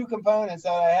last 2 components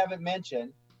that I haven't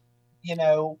mentioned,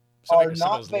 are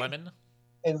not lemon.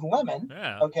 Is lemon.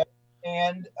 Yeah. Okay.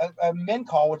 And a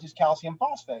Mincol, which is calcium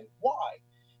phosphate. Why?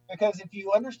 Because if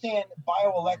you understand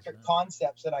bioelectric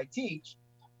concepts that I teach,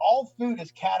 all food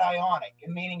is cationic,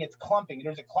 meaning it's clumping.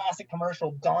 There's a classic commercial,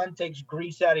 Dawn takes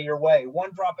grease out of your way. One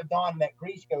drop of Dawn, and that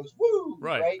grease goes, woo,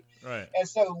 right? And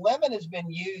so lemon has been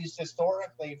used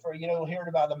historically for, you'll hear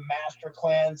about the master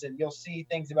cleanse, and you'll see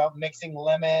things about mixing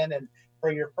lemon and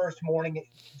for your first morning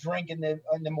drink in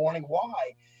the morning.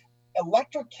 Why?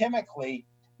 Electrochemically,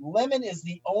 lemon is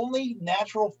the only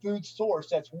natural food source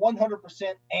that's 100%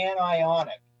 anionic,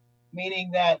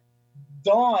 meaning that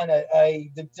Dawn,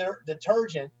 a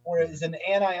detergent, where it's an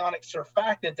anionic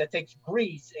surfactant that takes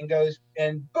grease and goes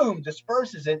and boom,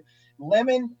 disperses it.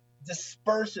 Lemon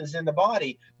disperses in the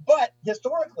body. But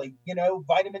historically,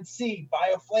 vitamin C,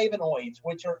 bioflavonoids,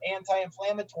 which are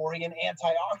anti-inflammatory and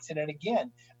antioxidant.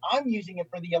 Again, I'm using it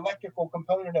for the electrical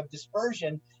component of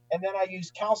dispersion. And then I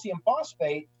use calcium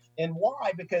phosphate. And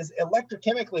why? Because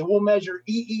electrochemically, we'll measure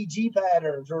EEG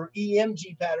patterns or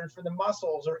EMG patterns for the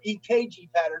muscles or EKG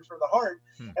patterns for the heart.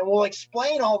 And we'll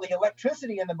explain all the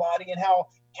electricity in the body and how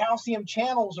calcium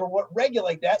channels are what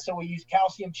regulate that. So we use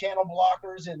calcium channel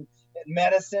blockers in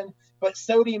medicine, but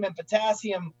sodium and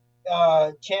potassium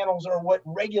channels are what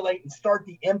regulate and start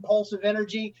the impulse of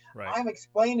energy. Right. I'm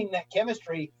explaining that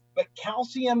chemistry. But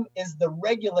calcium is the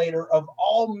regulator of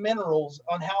all minerals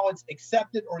on how it's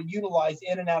accepted or utilized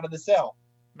in and out of the cell.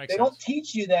 They don't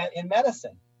teach you that in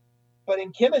medicine. But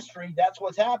in chemistry, that's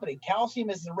what's happening. Calcium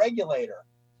is the regulator.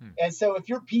 And so if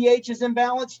your pH is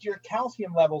imbalanced, your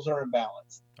calcium levels are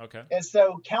imbalanced. Okay. And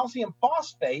so calcium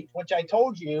phosphate, which I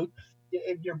told you,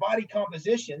 if your body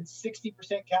composition, 60%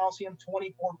 calcium, 24%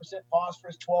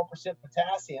 phosphorus, 12%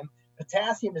 potassium.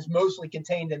 Potassium is mostly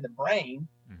contained in the brain,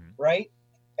 right?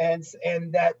 And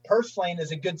that purslane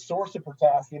is a good source of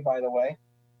potassium, by the way,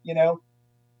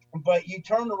 but you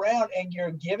turn around and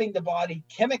you're giving the body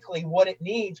chemically what it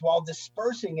needs while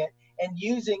dispersing it and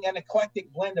using an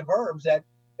eclectic blend of herbs that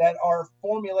are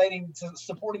formulating to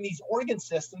supporting these organ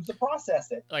systems to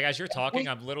process it. Like as you're talking,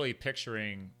 I'm literally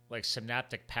picturing like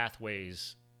synaptic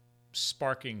pathways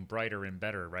sparking brighter and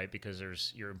better, right?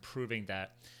 Because you're improving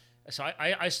that. So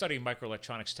I studied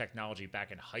microelectronics technology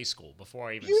back in high school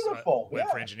before I even went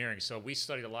for engineering. So we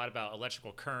studied a lot about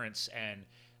electrical currents, and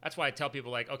that's why I tell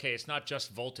people like, okay, it's not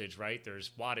just voltage, right? There's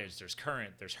wattage, there's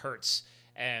current, there's hertz,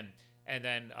 and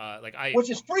then which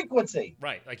is frequency,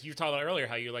 right? Like you talked about earlier,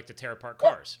 how you like to tear apart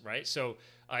cars, right? So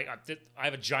I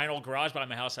have a giant old garage behind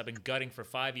my house. I've been gutting for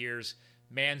 5 years.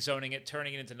 man zoning it,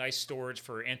 turning it into nice storage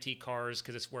for antique cars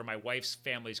because it's where my wife's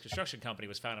family's construction company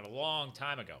was founded a long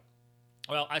time ago.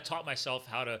 Well, I taught myself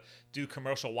how to do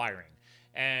commercial wiring.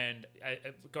 And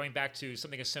going back to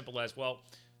something as simple as, well,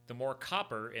 the more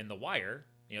copper in the wire,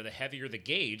 the heavier the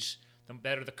gauge, the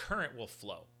better the current will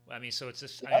flow. I mean, so it's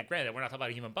just, granted, we're not talking about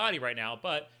a human body right now,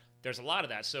 but there's a lot of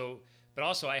that. So, but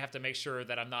also I have to make sure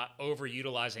that I'm not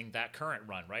overutilizing that current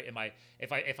run, right?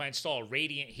 If I install a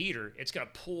radiant heater, it's going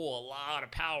to pull a lot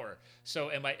of power. So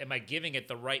am I giving it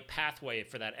the right pathway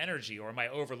for that energy, or am I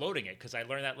overloading it? Because I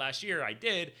learned that last year, I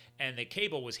did, and the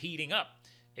cable was heating up.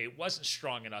 It wasn't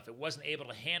strong enough. It wasn't able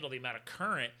to handle the amount of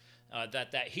current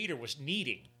that heater was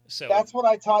needing. So that's what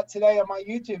I taught today on my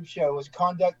YouTube show, was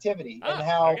conductivity and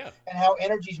how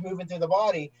energy's moving through the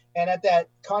body. And at that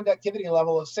conductivity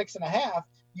level of 6.5,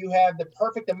 you have the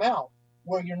perfect amount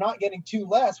where you're not getting too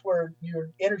less, where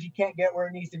your energy can't get where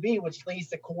it needs to be, which leads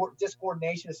to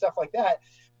discoordination and stuff like that.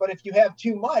 But if you have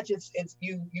too much, it's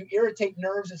you irritate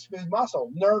nerves and smooth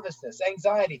muscle, nervousness,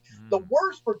 anxiety. The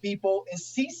worst for people is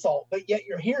sea salt, but yet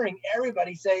you're hearing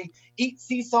everybody say eat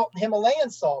sea salt and Himalayan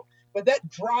salt. But that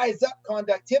dries up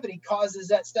conductivity, causes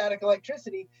that static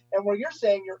electricity. And where you're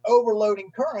saying you're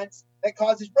overloading currents, that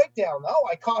causes breakdown. Oh,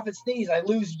 I cough and sneeze. I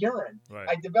lose urine. Right.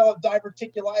 I develop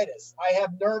diverticulitis. I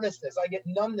have nervousness. I get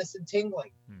numbness and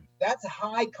tingling. That's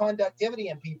high conductivity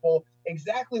in people,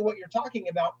 exactly what you're talking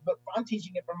about, but I'm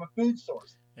teaching it from a food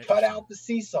source. Cut out the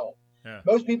sea salt. Yeah.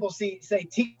 Most people say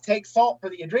take salt for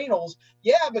the adrenals.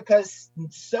 Yeah, because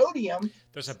sodium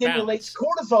stimulates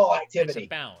cortisol activity. It's a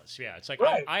balance. Yeah, it's like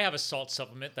right. I have a salt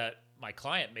supplement that my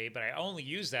client made, but I only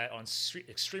use that on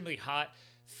extremely hot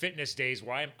fitness days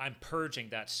where I'm purging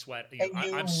that sweat.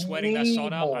 I'm sweating that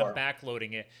salt out. I'm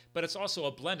backloading it, but it's also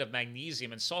a blend of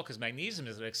magnesium and salt, because magnesium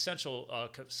is an essential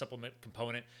supplement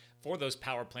component for those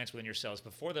power plants within your cells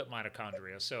before the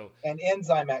mitochondria. So and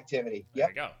enzyme activity. There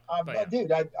you go.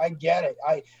 Dude, I get it.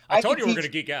 I told you we're going to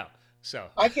geek out. So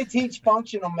I could teach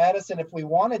functional medicine if we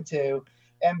wanted to.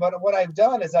 But what I've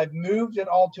done is I've moved it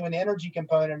all to an energy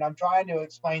component. I'm trying to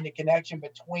explain the connection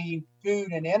between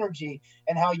food and energy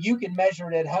and how you can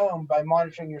measure it at home by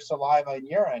monitoring your saliva and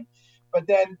urine. But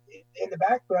then in the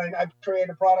background, I've created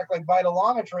a product like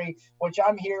Vitalometry, which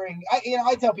I'm hearing.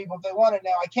 I tell people if they want it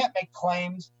now, I can't make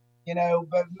claims,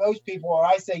 but most people, or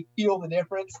I say, feel the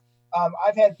difference.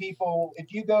 I've had people,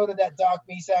 if you go to that Doc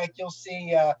Mesac, you'll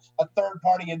see a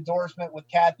third-party endorsement with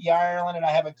Kathy Ireland, and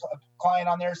I have a client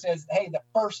on there says, hey, the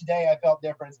first day I felt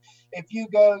difference. If you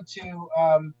go to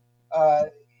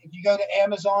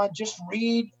Amazon, just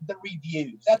read the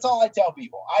reviews. That's all I tell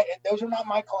people. Those are not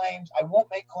my claims. I won't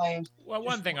make claims. Well,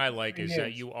 one thing I like is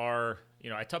that you are,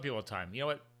 I tell people all the time, you know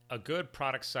what? A good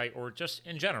product site, or just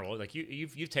in general, like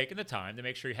you've taken the time to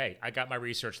make sure, hey, I got my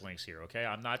research links here, okay?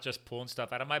 I'm not just pulling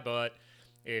stuff out of my butt.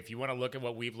 If you want to look at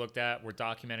what we've looked at, we're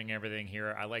documenting everything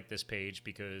here. I like this page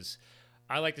because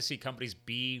I like to see companies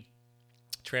be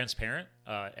transparent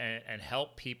and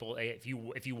help people. If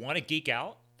you want to geek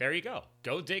out, there you go.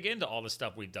 Go dig into all the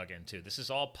stuff we've dug into. This is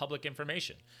all public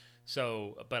information.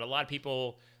 So, but a lot of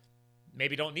people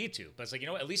maybe don't need to. But it's like,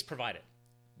 at least provide it.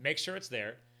 Make sure it's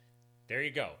there. There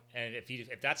you go. And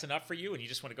if that's enough for you and you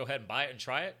just want to go ahead and buy it and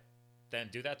try it, then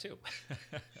do that too.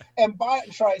 And buy it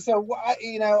and try it. So, I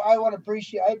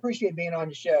appreciate being on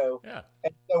the show. Yeah.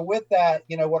 And so with that,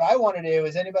 what I want to do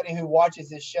is anybody who watches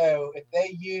this show, if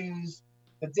they use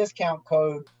the discount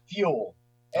code FUEL,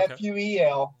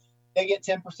 FUEL, they get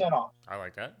 10% off. I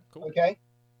like that. Cool. Okay.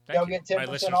 They'll get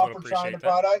 10% off for trying the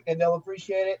product, and they'll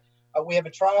appreciate it. We have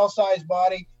a trial size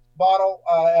bottle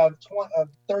of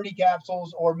 30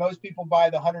 capsules, or most people buy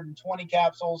the 120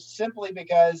 capsules simply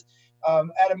because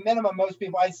at a minimum, most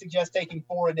people, I suggest taking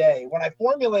 4 a day. When I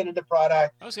formulated the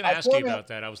product, I was going to ask you about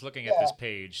that. I was looking at this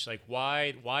page, like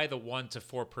why the 1 to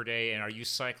 4 per day, and are you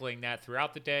cycling that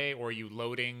throughout the day, or are you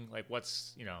loading? Like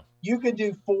what's You can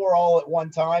do 4 all at one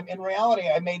time. In reality,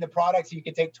 I made the product so you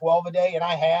can take 12 a day, and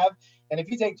I have. And if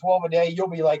you take 12 a day, you'll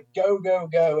be like, go, go,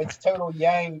 go. It's total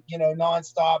yang,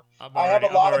 nonstop. I have a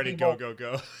lot of people.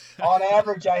 Go. On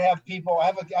average, I have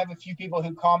a few people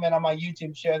who comment on my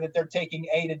YouTube show that they're taking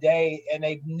 8 a day, and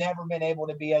they've never been able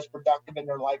to be as productive in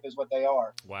their life as what they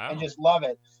are. Wow. And just love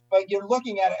it. But you're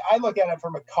looking at it. I look at it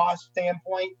from a cost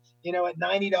standpoint. At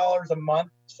 $90 a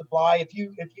month supply. If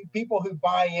you people who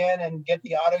buy in and get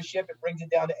the auto ship, it brings it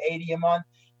down to $80 a month.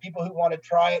 People who want to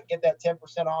try it, get that 10%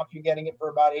 off. You're getting it for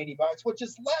about $80, which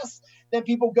is less than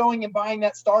people going and buying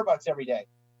that Starbucks every day.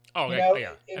 Oh,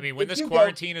 yeah. I mean, when this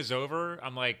quarantine is over,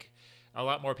 I'm like, a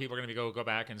lot more people are going to go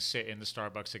back and sit in the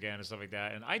Starbucks again and stuff like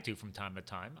that. And I do from time to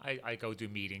time. I go do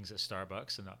meetings at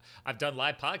Starbucks, and I've done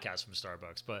live podcasts from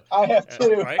Starbucks. But I have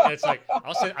too. Right? And it's like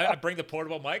I bring the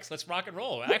portable mics. Let's rock and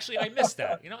roll. Actually, I miss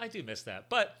that. I do miss that.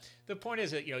 But the point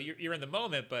is that you're in the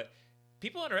moment, but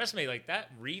people underestimate like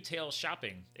that retail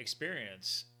shopping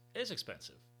experience is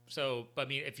expensive. So, but I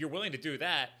mean, if you're willing to do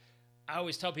that, I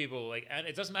always tell people like, and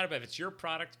it doesn't matter if it's your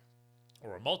product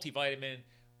or a multivitamin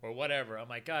or whatever. I'm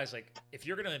like, guys, like if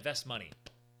you're going to invest money,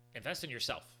 invest in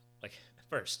yourself, like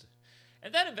first,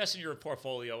 and then invest in your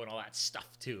portfolio and all that stuff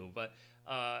too. But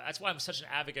that's why I'm such an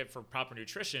advocate for proper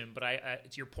nutrition. But I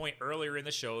to your point earlier in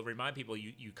the show, remind people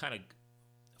you kind of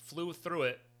flew through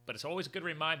it, but it's always good to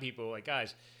remind people like,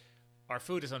 guys, our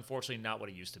food is unfortunately not what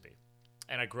it used to be.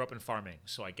 And I grew up in farming,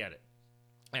 so I get it.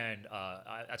 And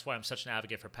that's why I'm such an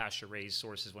advocate for pasture-raised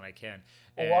sources when I can.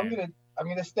 Well, I'm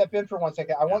gonna step in for 1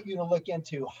 second. I want you to look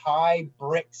into high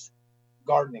bricks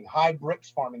gardening, high bricks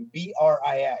farming,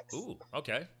 BRIX. Ooh,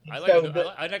 okay. I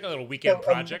like a little weekend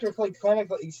project.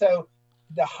 Clinically, so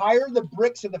the higher the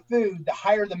bricks of the food, the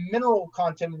higher the mineral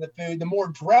content of the food, the more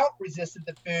drought resistant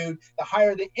the food, the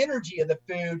higher the energy of the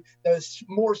food, the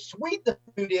more sweet the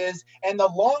food is, and the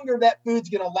longer that food's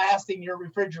going to last in your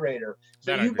refrigerator.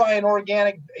 So you buy an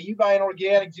organic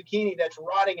zucchini that's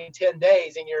rotting in 10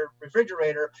 days in your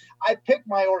refrigerator. I pick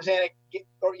my organic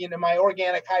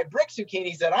high brick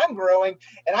zucchinis that I'm growing,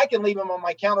 and I can leave them on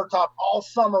my countertop all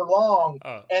summer long,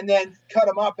 and then cut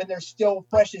them up, and they're still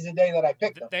fresh as the day that I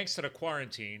picked them. Thanks to the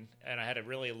quarantine, and I had a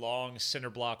really long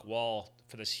cinder block wall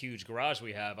for this huge garage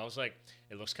we have. I was like,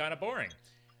 it looks kind of boring.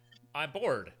 I'm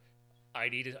bored. I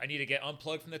need to get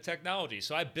unplugged from the technology.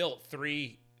 So I built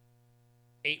 3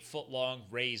 8-foot long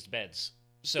raised beds.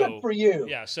 So good for you.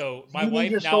 Yeah. So my you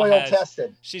wife your now soil has,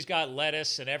 tested. She's got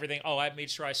lettuce and everything. Oh, I made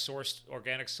sure I sourced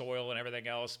organic soil and everything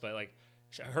else. But like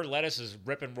her lettuce is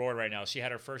rip and roar right now. She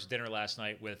had her first dinner last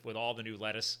night with all the new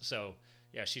lettuce. So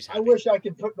yeah, she's happy. I wish I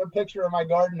could put a picture of my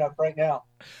garden up right now.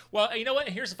 Well, you know what?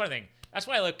 Here's the funny thing. That's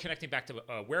why I love connecting back to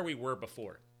where we were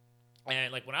before.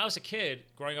 And like when I was a kid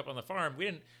growing up on the farm,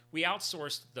 we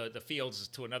outsourced the fields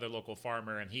to another local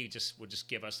farmer, and he would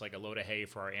give us like a load of hay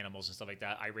for our animals and stuff like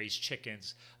that. I raised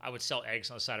chickens. I would sell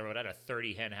eggs on the side of the road. I had a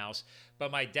 30 hen house,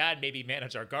 but my dad maybe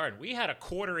managed our garden. We had a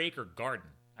 1/4 acre garden.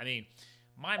 I mean,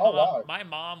 my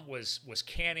mom was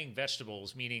canning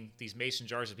vegetables, meaning these mason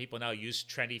jars that people now use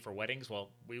trendy for weddings.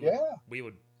 Well, we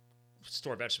would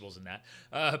store vegetables in that.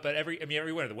 But every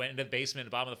winter, they went into the basement, the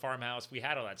bottom of the farmhouse. We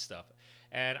had all that stuff.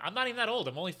 And I'm not even that old.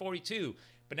 I'm only 42.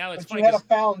 But now it's funny. You had a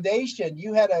foundation.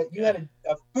 You had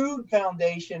a food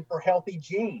foundation for healthy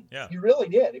genes. Yeah. You really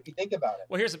did, if you think about it.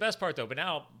 Well, here's the best part though. But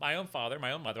now my own father,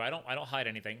 my own mother, I don't hide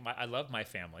anything. I love my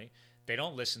family. They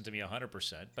don't listen to me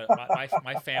 100%. But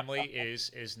my family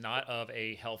is not of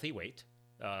a healthy weight.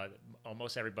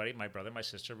 Almost everybody, my brother, my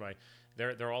sister,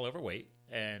 they're all overweight,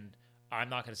 and I'm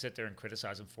not going to sit there and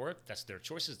criticize them for it. That's their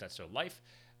choices. That's their life.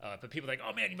 But people are like,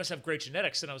 oh man, you must have great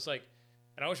genetics. And I was like.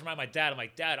 And I always remind my dad, I'm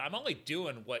like, Dad, I'm only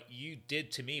doing what you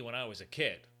did to me when I was a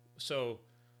kid. So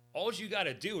all you got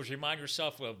to do is remind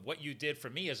yourself of what you did for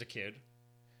me as a kid,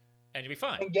 and you'll be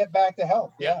fine. And get back to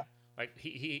health. Yeah. Like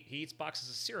he eats boxes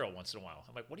of cereal once in a while.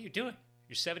 I'm like, what are you doing?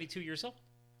 You're 72 years old.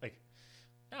 Like,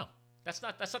 no, that's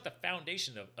not the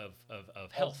foundation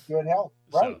of health. Good health,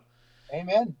 right? So,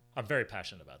 amen. I'm very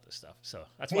passionate about this stuff. So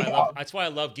that's why I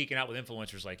love geeking out with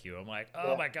influencers like you. I'm like,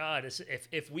 oh my God,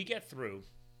 if we get through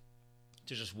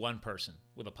to just one person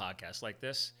with a podcast like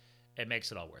this, it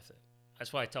makes it all worth it.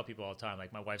 That's why I tell people all the time,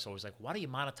 like my wife's always like, why do you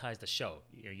monetize the show?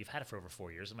 You've had it for over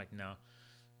 4 years. I'm like, no,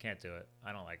 can't do it.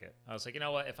 I don't like it. I was like, you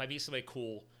know what? If I meet somebody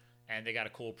cool and they got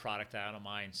a cool product that I don't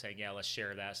mind saying, yeah, let's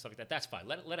share that, stuff like that, that's fine.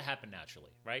 Let it happen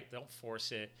naturally, right? Don't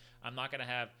force it. I'm not going to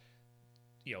have,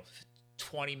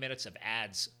 20 minutes of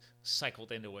ads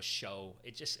cycled into a show.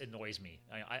 It just annoys me.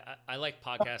 I like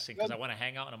podcasting because I want to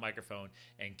hang out on a microphone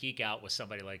and geek out with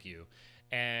somebody like you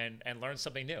and learn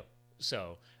something new.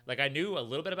 So like I knew a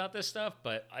little bit about this stuff,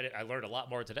 but I learned a lot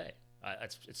more today.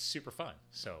 It's super fun.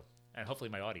 So, and hopefully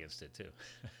my audience did too.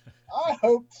 I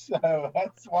hope so.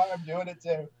 That's why I'm doing it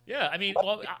too. Yeah. I mean,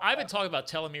 well, I've been talking about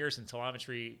telomeres and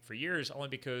telemetry for years, only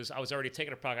because I was already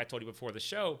taking a product I told you before the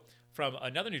show from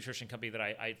another nutrition company that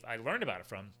I learned about it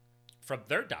from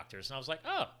their doctors. And I was like,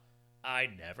 oh, I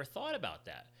never thought about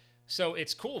that. So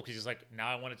it's cool because it's like, now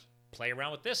I want to play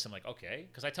around with this. I'm like, okay.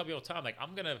 Because I tell people all the time, like,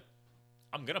 I'm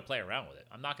gonna play around with it.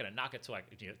 I'm not gonna knock it till I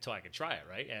can try it,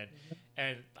 right?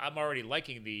 And I'm already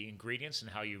liking the ingredients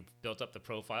and how you've built up the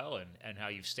profile and how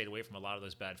you've stayed away from a lot of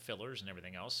those bad fillers and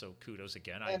everything else. So kudos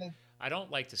again. I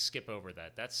don't like to skip over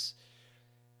that. That's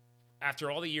after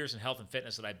all the years in health and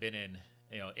fitness that I've been in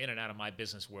in and out of my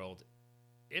business world,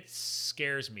 it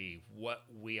scares me what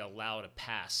we allow to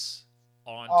pass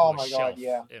onto a shelf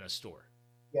in a store.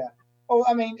 Yeah. Oh,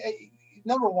 I mean,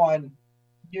 number one,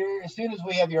 as soon as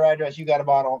we have your address, you got a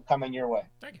bottle coming your way.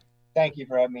 Thank you. Thank you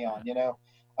for having me on.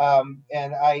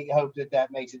 And I hope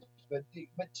that makes it.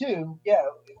 But two,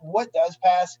 what does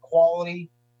pass? Quality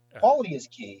is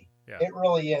key. Yeah. It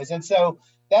really is. And so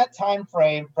that time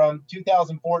frame from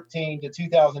 2014 to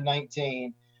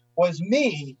 2019 was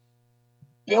me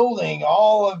building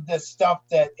all of the stuff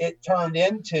that it turned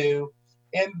into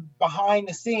in behind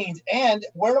the scenes. And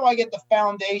where do I get the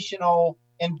foundational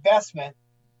investment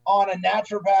on a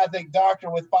naturopathic doctor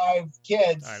with 5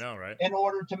 kids? I know, right? In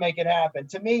order to make it happen.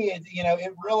 To me,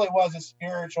 it really was a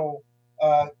spiritual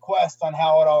quest on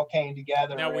how it all came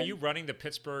together. Now, were you running the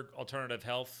Pittsburgh Alternative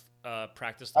Health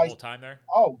practice the whole time there?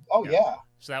 Oh yeah.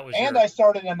 So that was. And I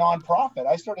started a nonprofit.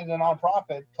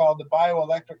 Called the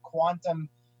Bioelectric Quantum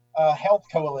Health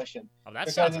Coalition. Oh, that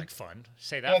sounds like fun.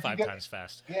 Say that 5 times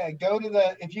fast. Yeah,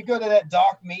 if you go to that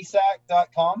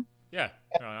docmesac.com. Yeah.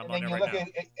 No, I'm and on then there you right look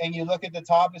now. and you look at the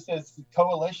top, it says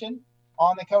coalition.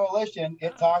 On the coalition,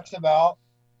 it talks about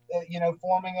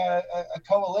forming a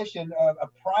coalition, a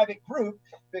private group,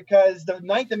 because the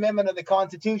 9th Amendment of the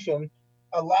Constitution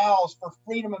allows for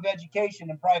freedom of education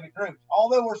in private groups.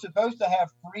 Although we're supposed to have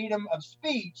freedom of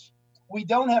speech, we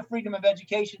don't have freedom of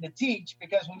education to teach,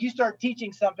 because when you start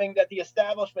teaching something that the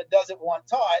establishment doesn't want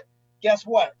taught, guess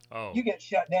what? Oh. You get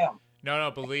shut down.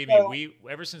 No, believe me,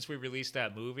 ever since we released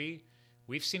that movie,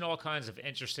 we've seen all kinds of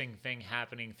interesting thing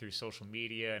happening through social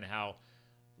media, and how,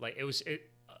 like,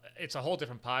 it's a whole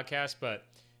different podcast, but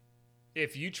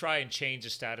if you try and change the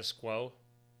status quo,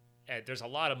 there's a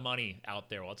lot of money out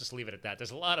there. I'll just leave it at that.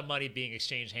 There's a lot of money being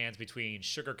exchanged hands between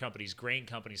sugar companies, grain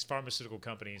companies, pharmaceutical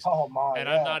companies. Oh my! And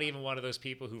I'm not even one of those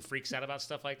people who freaks out about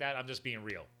stuff like that. I'm just being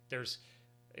real. There's,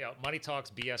 money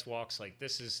talks, BS walks. Like,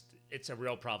 it's a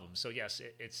real problem. So yes,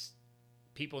 it's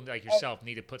people like yourself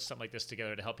need to put something like this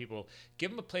together to help people, give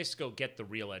them a place to go get the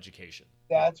real education.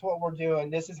 That's what we're doing.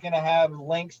 This is going to have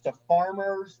links to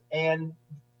farmers and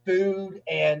food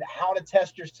and how to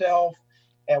test yourself.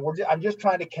 And I'm just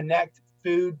trying to connect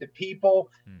food to people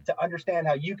to understand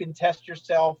how you can test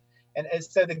yourself. And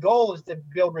so the goal is to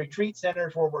build retreat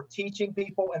centers where we're teaching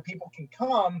people, and people can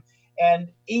come and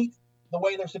eat the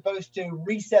way they're supposed to,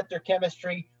 reset their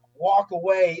chemistry, walk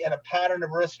away in a pattern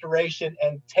of restoration,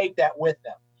 and take that with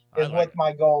them is what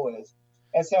my goal is.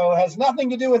 And so it has nothing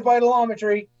to do with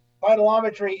Vitalometry.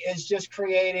 Vitalometry is just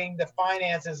creating the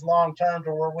finances long-term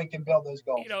to where we can build those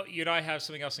goals. You and I have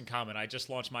something else in common. I just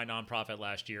launched my nonprofit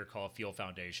last year called Fuel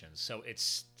Foundation. So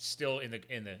it's still in the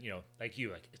like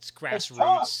it's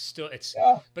grassroots.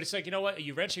 But it's like, you know what?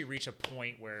 You eventually reach a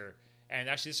point where, and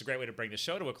actually this is a great way to bring the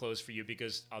show to a close for you,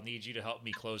 because I'll need you to help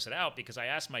me close it out, because I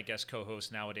ask my guest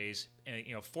co-hosts nowadays, and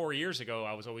 4 years ago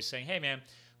I was always saying, hey man,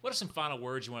 what are some final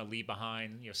words you want to leave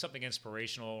behind? Something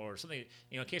inspirational or something,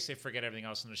 in case they forget everything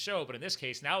else in the show. But in this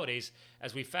case, nowadays,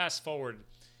 as we fast forward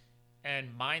and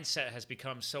mindset has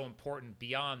become so important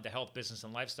beyond the health, business,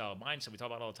 and lifestyle mindset we talk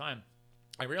about all the time,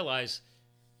 I realize,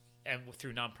 and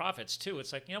through nonprofits too,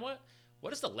 it's like, you know what?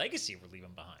 What is the legacy we're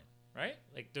leaving behind, right?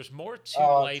 Like, there's more to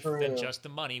life than just the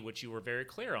money, which you were very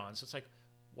clear on. So it's like,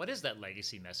 what is that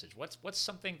legacy message? What's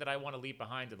something that I want to leave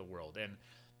behind to the world? And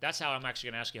that's how I'm actually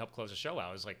going to ask you to help close the show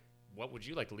out. Is like, what would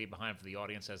you like to leave behind for the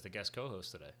audience as the guest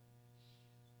co-host today?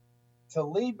 To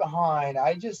leave behind,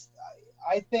 I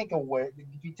think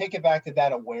if you take it back to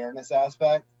that awareness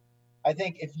aspect, I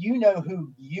think if you know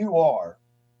who you are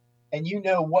and you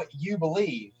know what you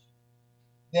believe,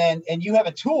 then, and you have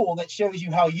a tool that shows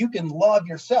you how you can love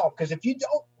yourself. Because if you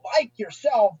don't like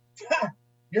yourself,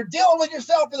 you're dealing with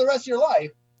yourself for the rest of your life,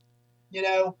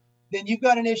 then you've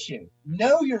got an issue.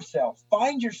 Know yourself,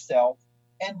 find yourself,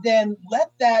 and then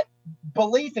let that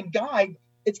belief and guide,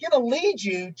 it's going to lead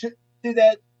you to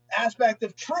that aspect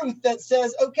of truth that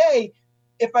says, okay,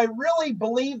 if I really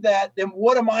believe that, then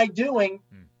what am I doing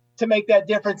to make that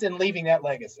difference in leaving that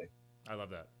legacy? I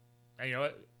love that. And you know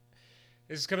what?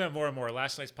 This is coming up more and more.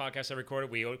 Last night's podcast I recorded,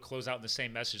 we close out in the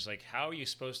same message. Like, how are you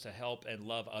supposed to help and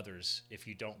love others if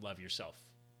you don't love yourself?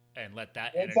 And let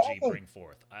that energy bring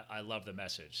forth. I love the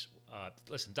message.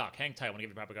 Listen, Doc, hang tight. I want to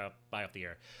give you a proper bye off the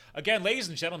air. Again, ladies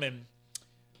and gentlemen,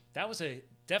 that was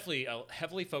definitely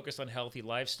heavily focused on healthy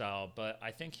lifestyle, but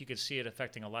I think you could see it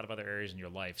affecting a lot of other areas in your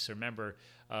life. So remember,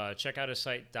 check out his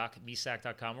site,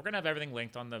 docmesac.com. We're going to have everything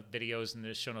linked on the videos and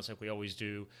the show notes like we always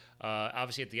do.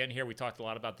 Obviously, at the end here, we talked a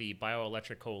lot about the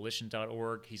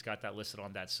bioelectriccoalition.org. He's got that listed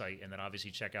on that site. And then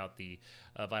obviously check out the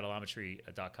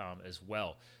vitalometry.com as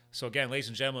well. So again, ladies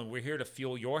and gentlemen, we're here to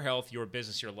fuel your health, your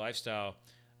business, your lifestyle.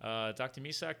 Dr.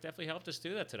 Misak definitely helped us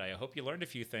do that today. I hope you learned a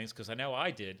few things because I know I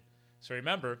did. So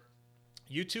remember,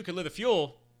 you too can live the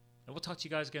fuel, and we'll talk to you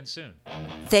guys again soon.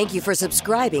 Thank you for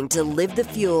subscribing to Live the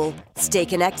Fuel. Stay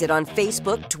connected on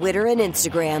Facebook, Twitter, and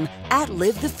Instagram at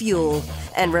Live the Fuel.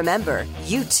 And remember,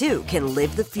 you too can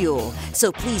live the fuel.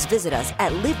 So please visit us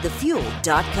at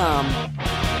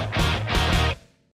livethefuel.com.